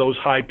love those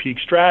high peak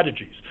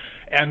strategies.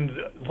 And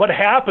what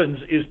happens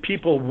is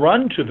people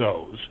run to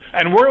those,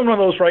 and we're in one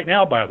of those right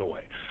now, by the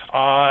way,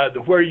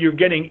 where you're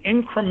getting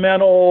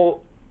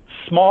incremental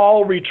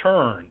small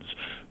returns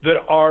that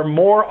are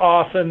more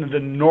often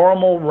than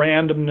normal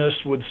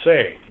randomness would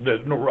say.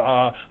 That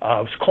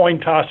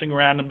coin-tossing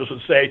randomness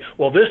would say,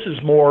 well, this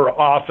is more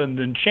often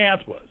than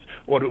chance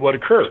would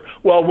occur.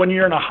 Well, when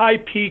you're in a high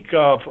peak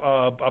of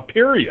a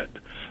period,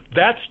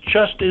 that's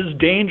just as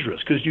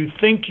dangerous, because you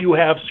think you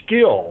have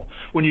skill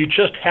when you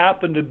just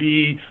happen to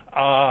be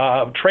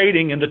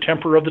trading in the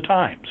temper of the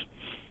times.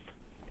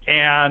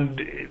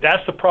 And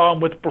that's the problem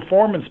with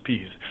performance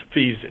fees.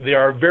 They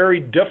are very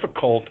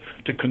difficult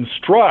to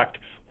construct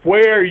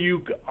where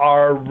you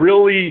are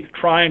really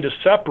trying to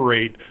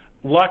separate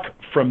luck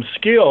from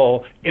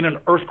skill in an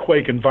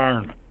earthquake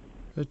environment.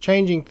 So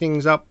changing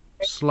things up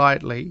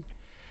slightly,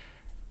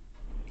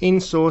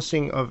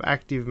 insourcing of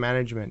active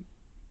management,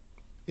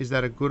 is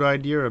that a good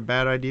idea or a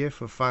bad idea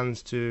for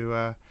funds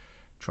to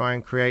try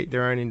and create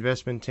their own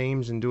investment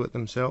teams and do it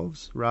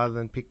themselves rather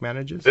than pick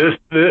managers? This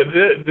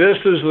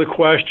is the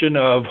question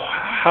of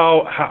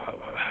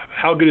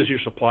how good is your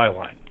supply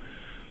line?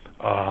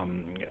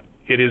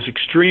 It is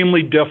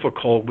extremely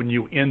difficult when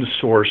you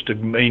insource to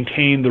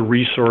maintain the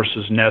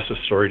resources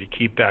necessary to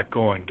keep that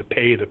going, to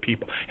pay the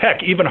people.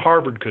 Heck, even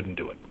Harvard couldn't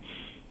do it.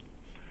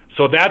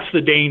 So that's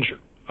the danger.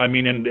 I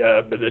mean,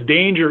 the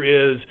danger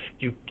is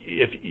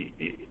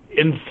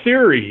in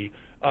theory,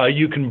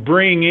 you can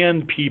bring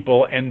in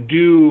people and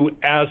do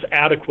as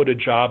adequate a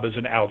job as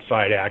an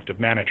outside active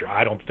manager.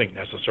 I don't think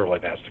necessarily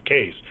that's the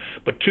case.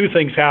 But two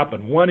things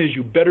happen. One is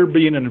you better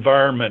be in an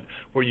environment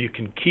where you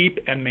can keep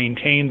and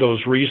maintain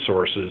those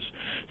resources.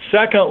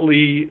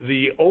 Secondly,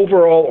 the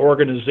overall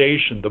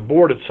organization, the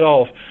board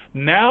itself,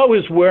 now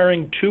is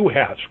wearing two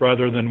hats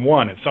rather than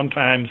one, and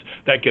sometimes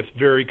that gets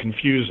very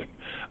confusing.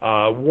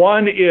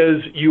 One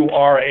is you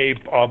are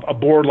a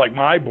board like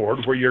my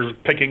board, where you're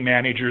picking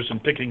managers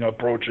and picking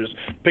approaches,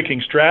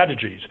 picking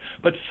strategies.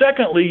 But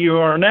secondly, you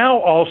are now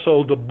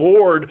also the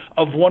board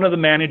of one of the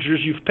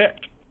managers you've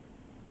picked.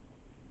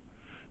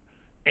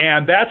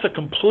 And that's a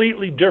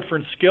completely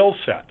different skill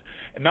set.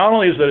 And not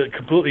only is it a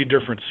completely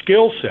different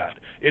skill set,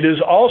 it is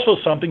also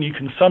something you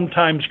can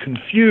sometimes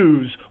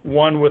confuse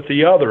one with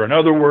the other. In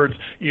other words,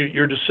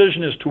 your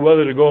decision as to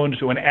whether to go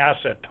into an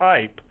asset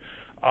type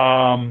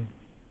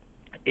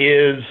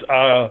is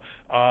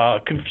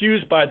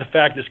confused by the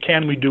fact is,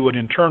 can we do it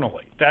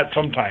internally? That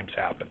sometimes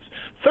happens.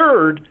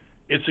 Third,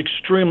 it's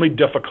extremely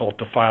difficult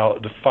to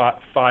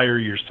fire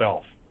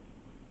yourself.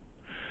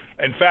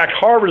 In fact,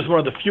 Harvard is one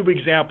of the few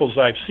examples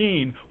I've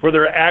seen where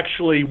they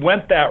actually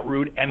went that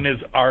route and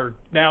are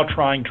now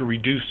trying to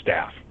reduce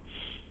staff.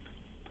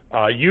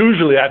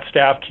 Usually that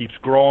staff keeps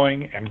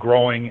growing and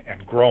growing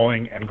and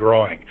growing and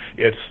growing.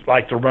 It's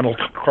like the rental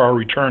car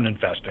return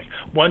investing.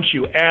 Once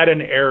you add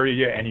an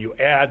area and you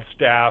add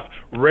staff,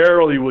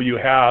 rarely will you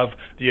have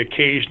the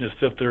occasion to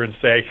sit there and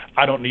say,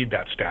 I don't need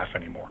that staff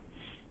anymore.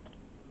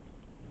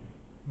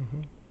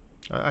 Mm-hmm.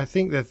 I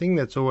think the thing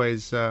that's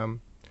always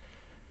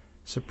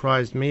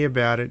surprised me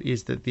about it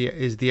is that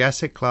the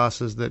asset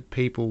classes that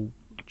people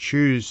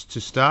choose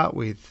to start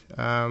with.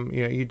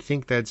 You'd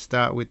think they'd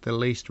start with the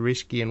least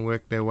risky and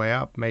work their way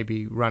up,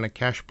 maybe run a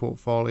cash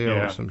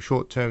portfolio or some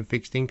short-term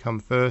fixed income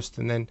first,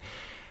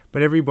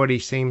 but everybody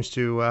seems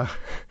to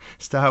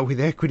start with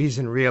equities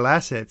and real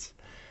assets.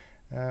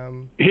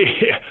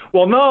 Yeah.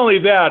 Well, not only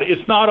that,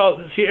 it's not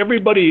all. See,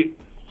 everybody.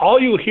 All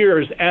you hear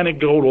is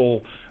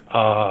anecdotal.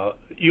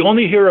 You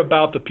only hear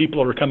about the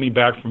people who are coming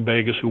back from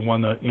Vegas who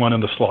won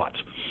in the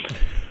slots.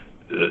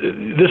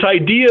 This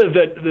idea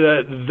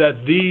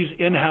that these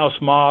in-house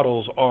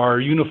models are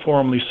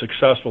uniformly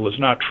successful is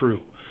not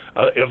true.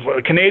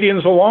 If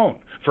Canadians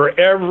alone, for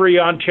every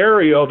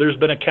Ontario, there's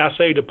been a Caisse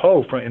de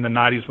Depot in the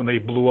 90s when they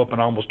blew up and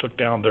almost took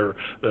down their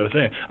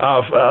thing.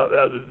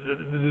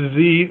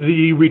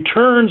 The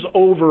returns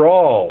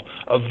overall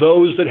of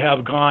those that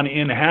have gone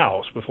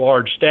in-house with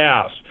large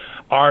staffs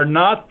are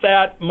not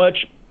that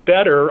much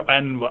better,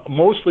 and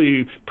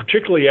mostly,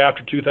 particularly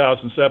after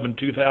 2007,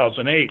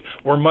 2008,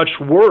 were much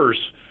worse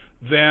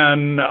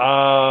than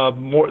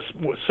more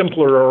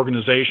simpler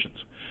organizations.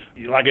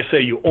 Like I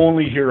say, you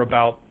only hear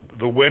about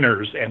the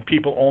winners, and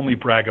people only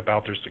brag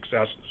about their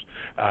successes.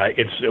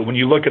 It's when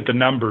you look at the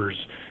numbers,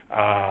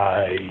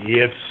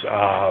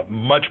 it's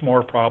much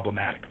more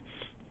problematic.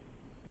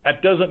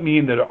 That doesn't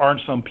mean that there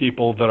aren't some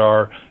people that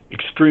are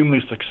extremely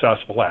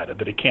successful at it,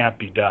 that it can't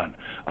be done.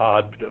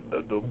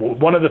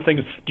 One of the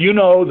things, do you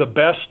know the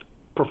best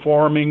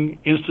performing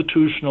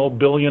institutional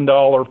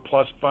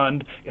billion-dollar-plus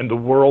fund in the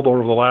world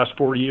over the last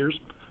 40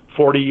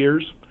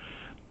 years?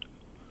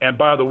 And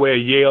by the way,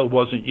 Yale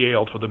wasn't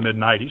Yale for the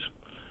mid-90s.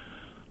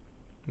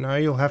 No,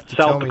 you'll have to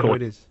tell me who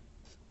it is.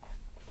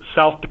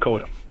 South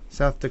Dakota.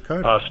 South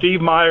Dakota.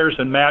 Steve Myers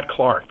and Matt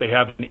Clark. They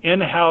have an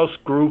in-house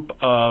group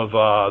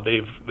of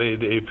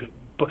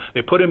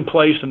they put in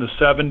place in the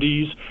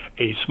 70s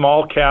a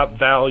small cap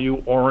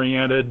value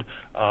oriented.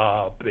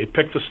 They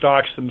pick the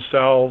stocks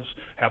themselves.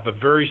 Have a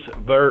very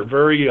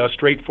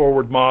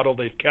straightforward model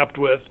they've kept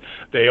with.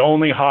 They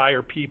only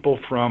hire people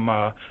from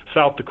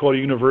South Dakota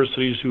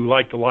universities who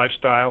like the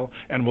lifestyle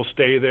and will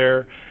stay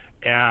there.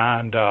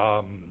 And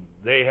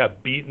they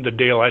have beaten the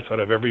daylights out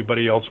of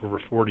everybody else over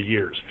 40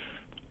 years.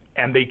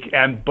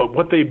 But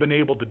what they've been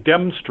able to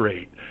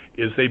demonstrate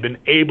is they've been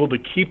able to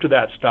keep to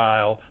that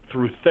style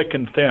through thick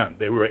and thin.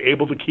 They were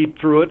able to keep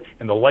through it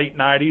in the late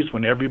 90s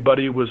when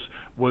everybody was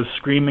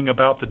screaming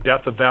about the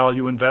death of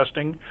value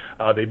investing.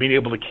 They've been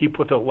able to keep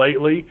with it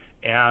lately,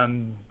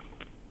 and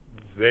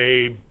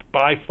they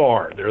by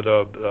far they're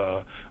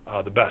the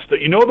best.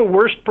 You know the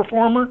worst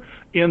performer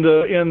in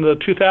the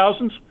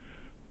 2000s?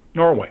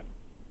 Norway.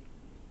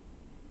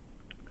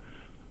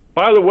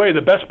 By the way,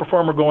 the best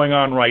performer going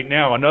on right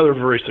now, another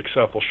very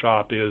successful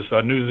shop, is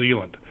New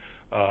Zealand.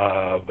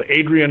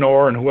 Adrian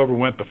Orr and whoever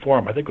went before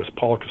him, I think it was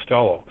Paul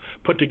Costello,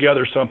 put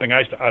together something.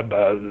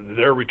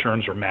 Their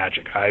returns are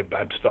magic. I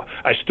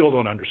still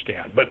don't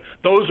understand. But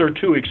those are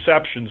two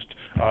exceptions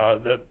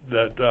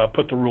that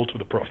put the rule to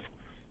the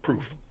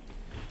proof.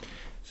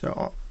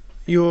 So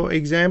your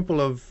example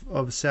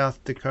of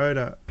South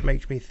Dakota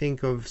makes me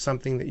think of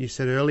something that you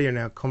said earlier in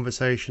our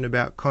conversation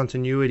about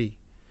continuity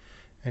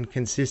and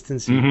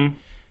consistency. Mm-hmm.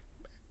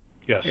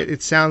 Yes.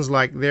 It sounds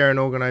like they're an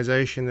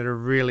organization that have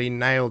really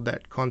nailed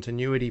that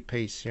continuity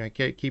piece,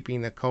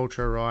 keeping the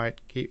culture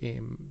right,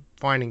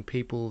 finding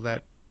people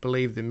that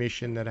believe the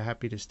mission, that are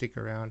happy to stick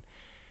around.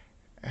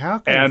 How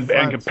can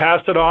and can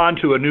pass it on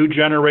to a new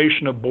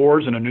generation of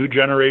boards and a new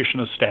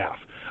generation of staff.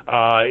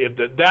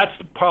 That's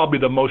probably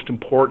the most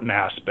important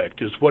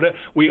aspect. Is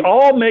we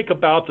all make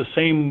about the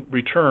same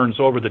returns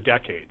over the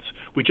decades.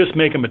 We just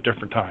make them at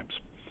different times.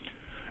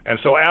 And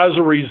so as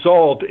a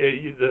result,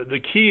 the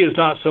key is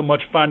not so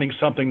much finding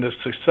something that's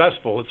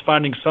successful, it's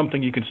finding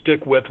something you can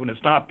stick with when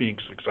it's not being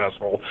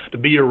successful, to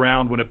be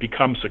around when it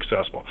becomes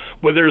successful.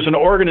 Well, there's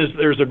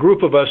a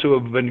group of us who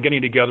have been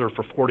getting together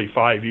for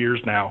 45 years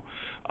now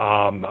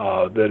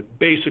that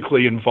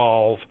basically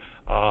involve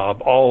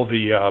all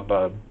the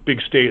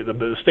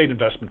the state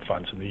investment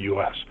funds in the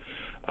U.S.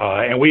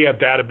 And we have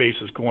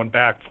databases going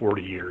back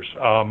 40 years.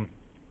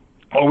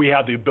 We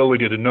have the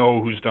ability to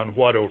know who's done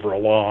what over a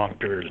long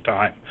period of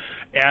time.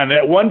 And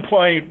at one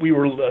point,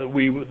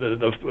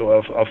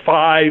 the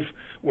five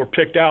were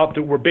picked out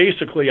that were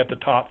basically at the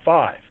top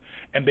five,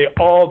 and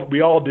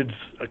we all did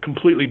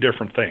completely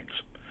different things.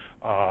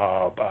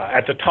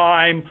 At the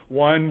time,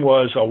 one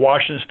was a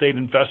Washington State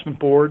Investment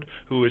Board,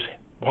 who is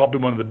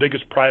probably one of the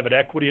biggest private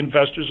equity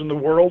investors in the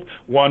world.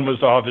 One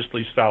was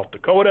obviously South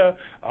Dakota.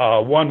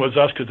 One was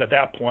us, because at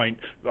that point,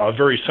 a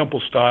very simple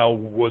style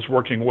was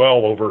working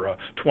well over a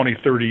 20,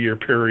 30-year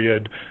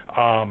period.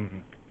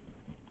 I'm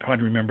trying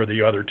to remember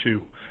the other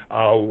two.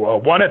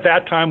 One at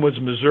that time was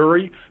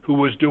Missouri,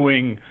 who had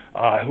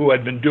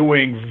been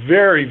doing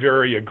very,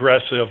 very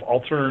aggressive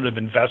alternative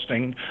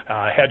investing,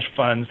 hedge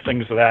funds,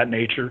 things of that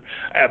nature.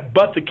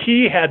 But the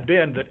key had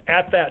been that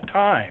at that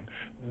time,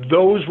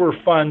 those were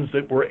funds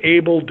that were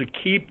able to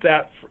keep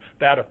that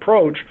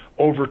approach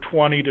over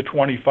 20 to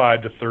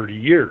 25 to 30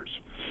 years.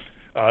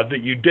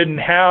 That you didn't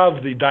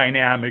have the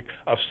dynamic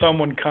of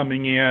someone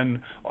coming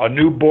in, a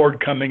new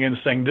board coming in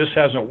saying this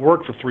hasn't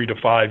worked for 3 to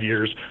 5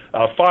 years,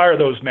 fire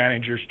those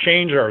managers,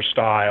 change our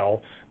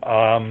style.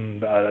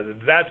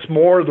 That's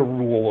more the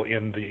rule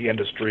in the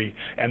industry,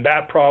 and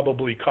that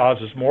probably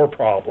causes more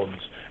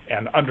problems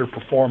and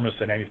underperformance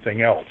than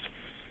anything else.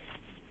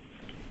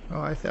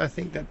 Oh, I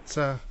think that's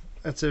a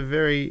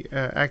very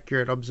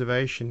accurate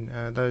observation.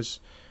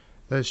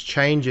 Those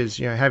changes,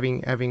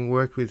 having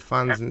worked with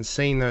funds and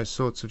seen those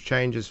sorts of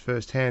changes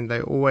firsthand, they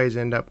always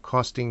end up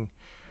costing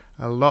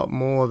a lot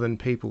more than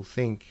people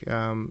think.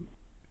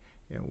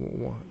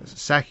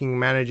 Sacking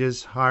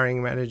managers,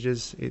 hiring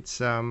managers,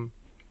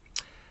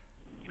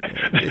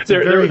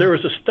 there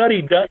was a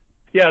study done.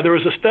 Yeah, there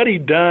was a study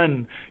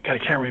done. God, I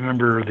can't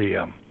remember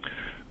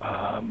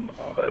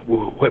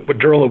what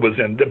journal it was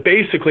in, that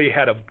basically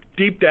had a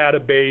deep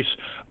database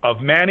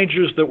of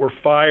managers that were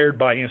fired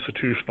by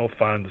institutional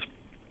funds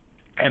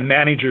and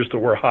managers that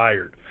were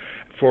hired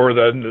for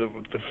the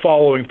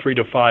following 3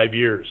 to 5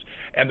 years.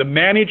 And the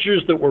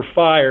managers that were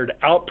fired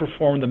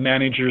outperformed the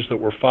managers that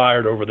were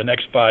fired over the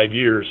next 5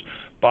 years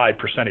by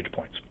percentage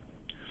points.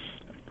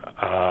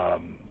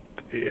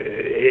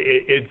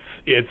 It's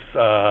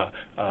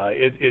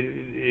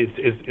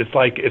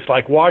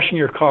like washing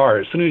your car.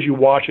 As soon as you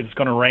wash it, it's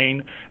going to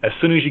rain. As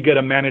soon as you get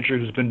a manager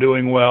who's been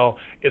doing well,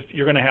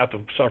 you're going to have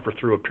to suffer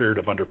through a period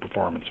of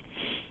underperformance.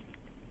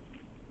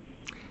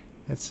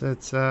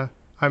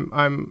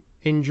 I'm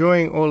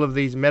enjoying all of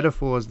these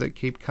metaphors that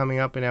keep coming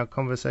up in our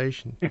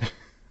conversation.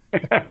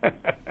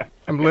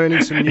 I'm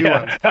learning some new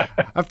ones. I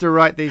have to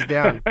write these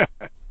down.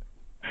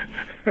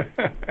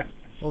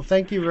 Well,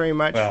 thank you very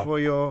much for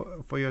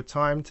your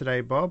time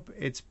today, Bob.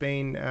 It's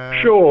been a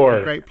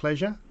great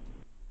pleasure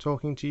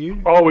talking to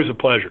you. Always a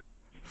pleasure.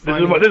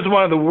 This is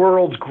one of the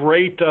world's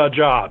great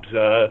jobs.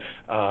 You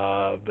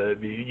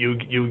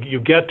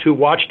get to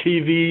watch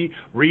TV,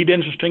 read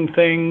interesting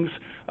things,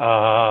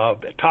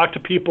 talk to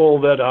people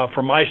that,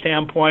 from my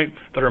standpoint,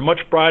 that are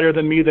much brighter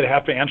than me, that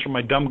have to answer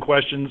my dumb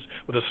questions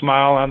with a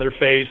smile on their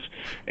face.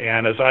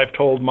 And as I've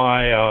told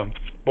my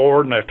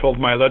board and I've told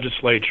my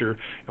legislature,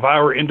 if I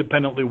were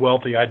independently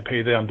wealthy, I'd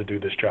pay them to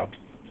do this job.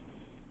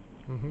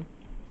 Mm-hmm.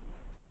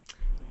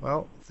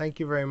 Well, thank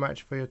you very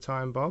much for your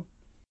time, Bob.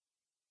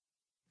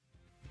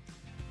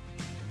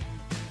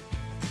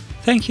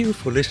 Thank you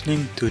for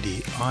listening to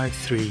the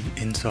i3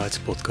 Insights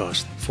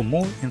podcast. For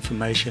more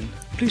information,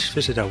 please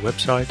visit our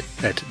website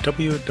at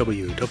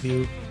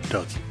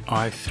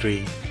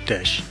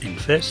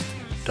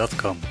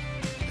www.i3-invest.com.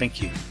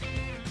 Thank you.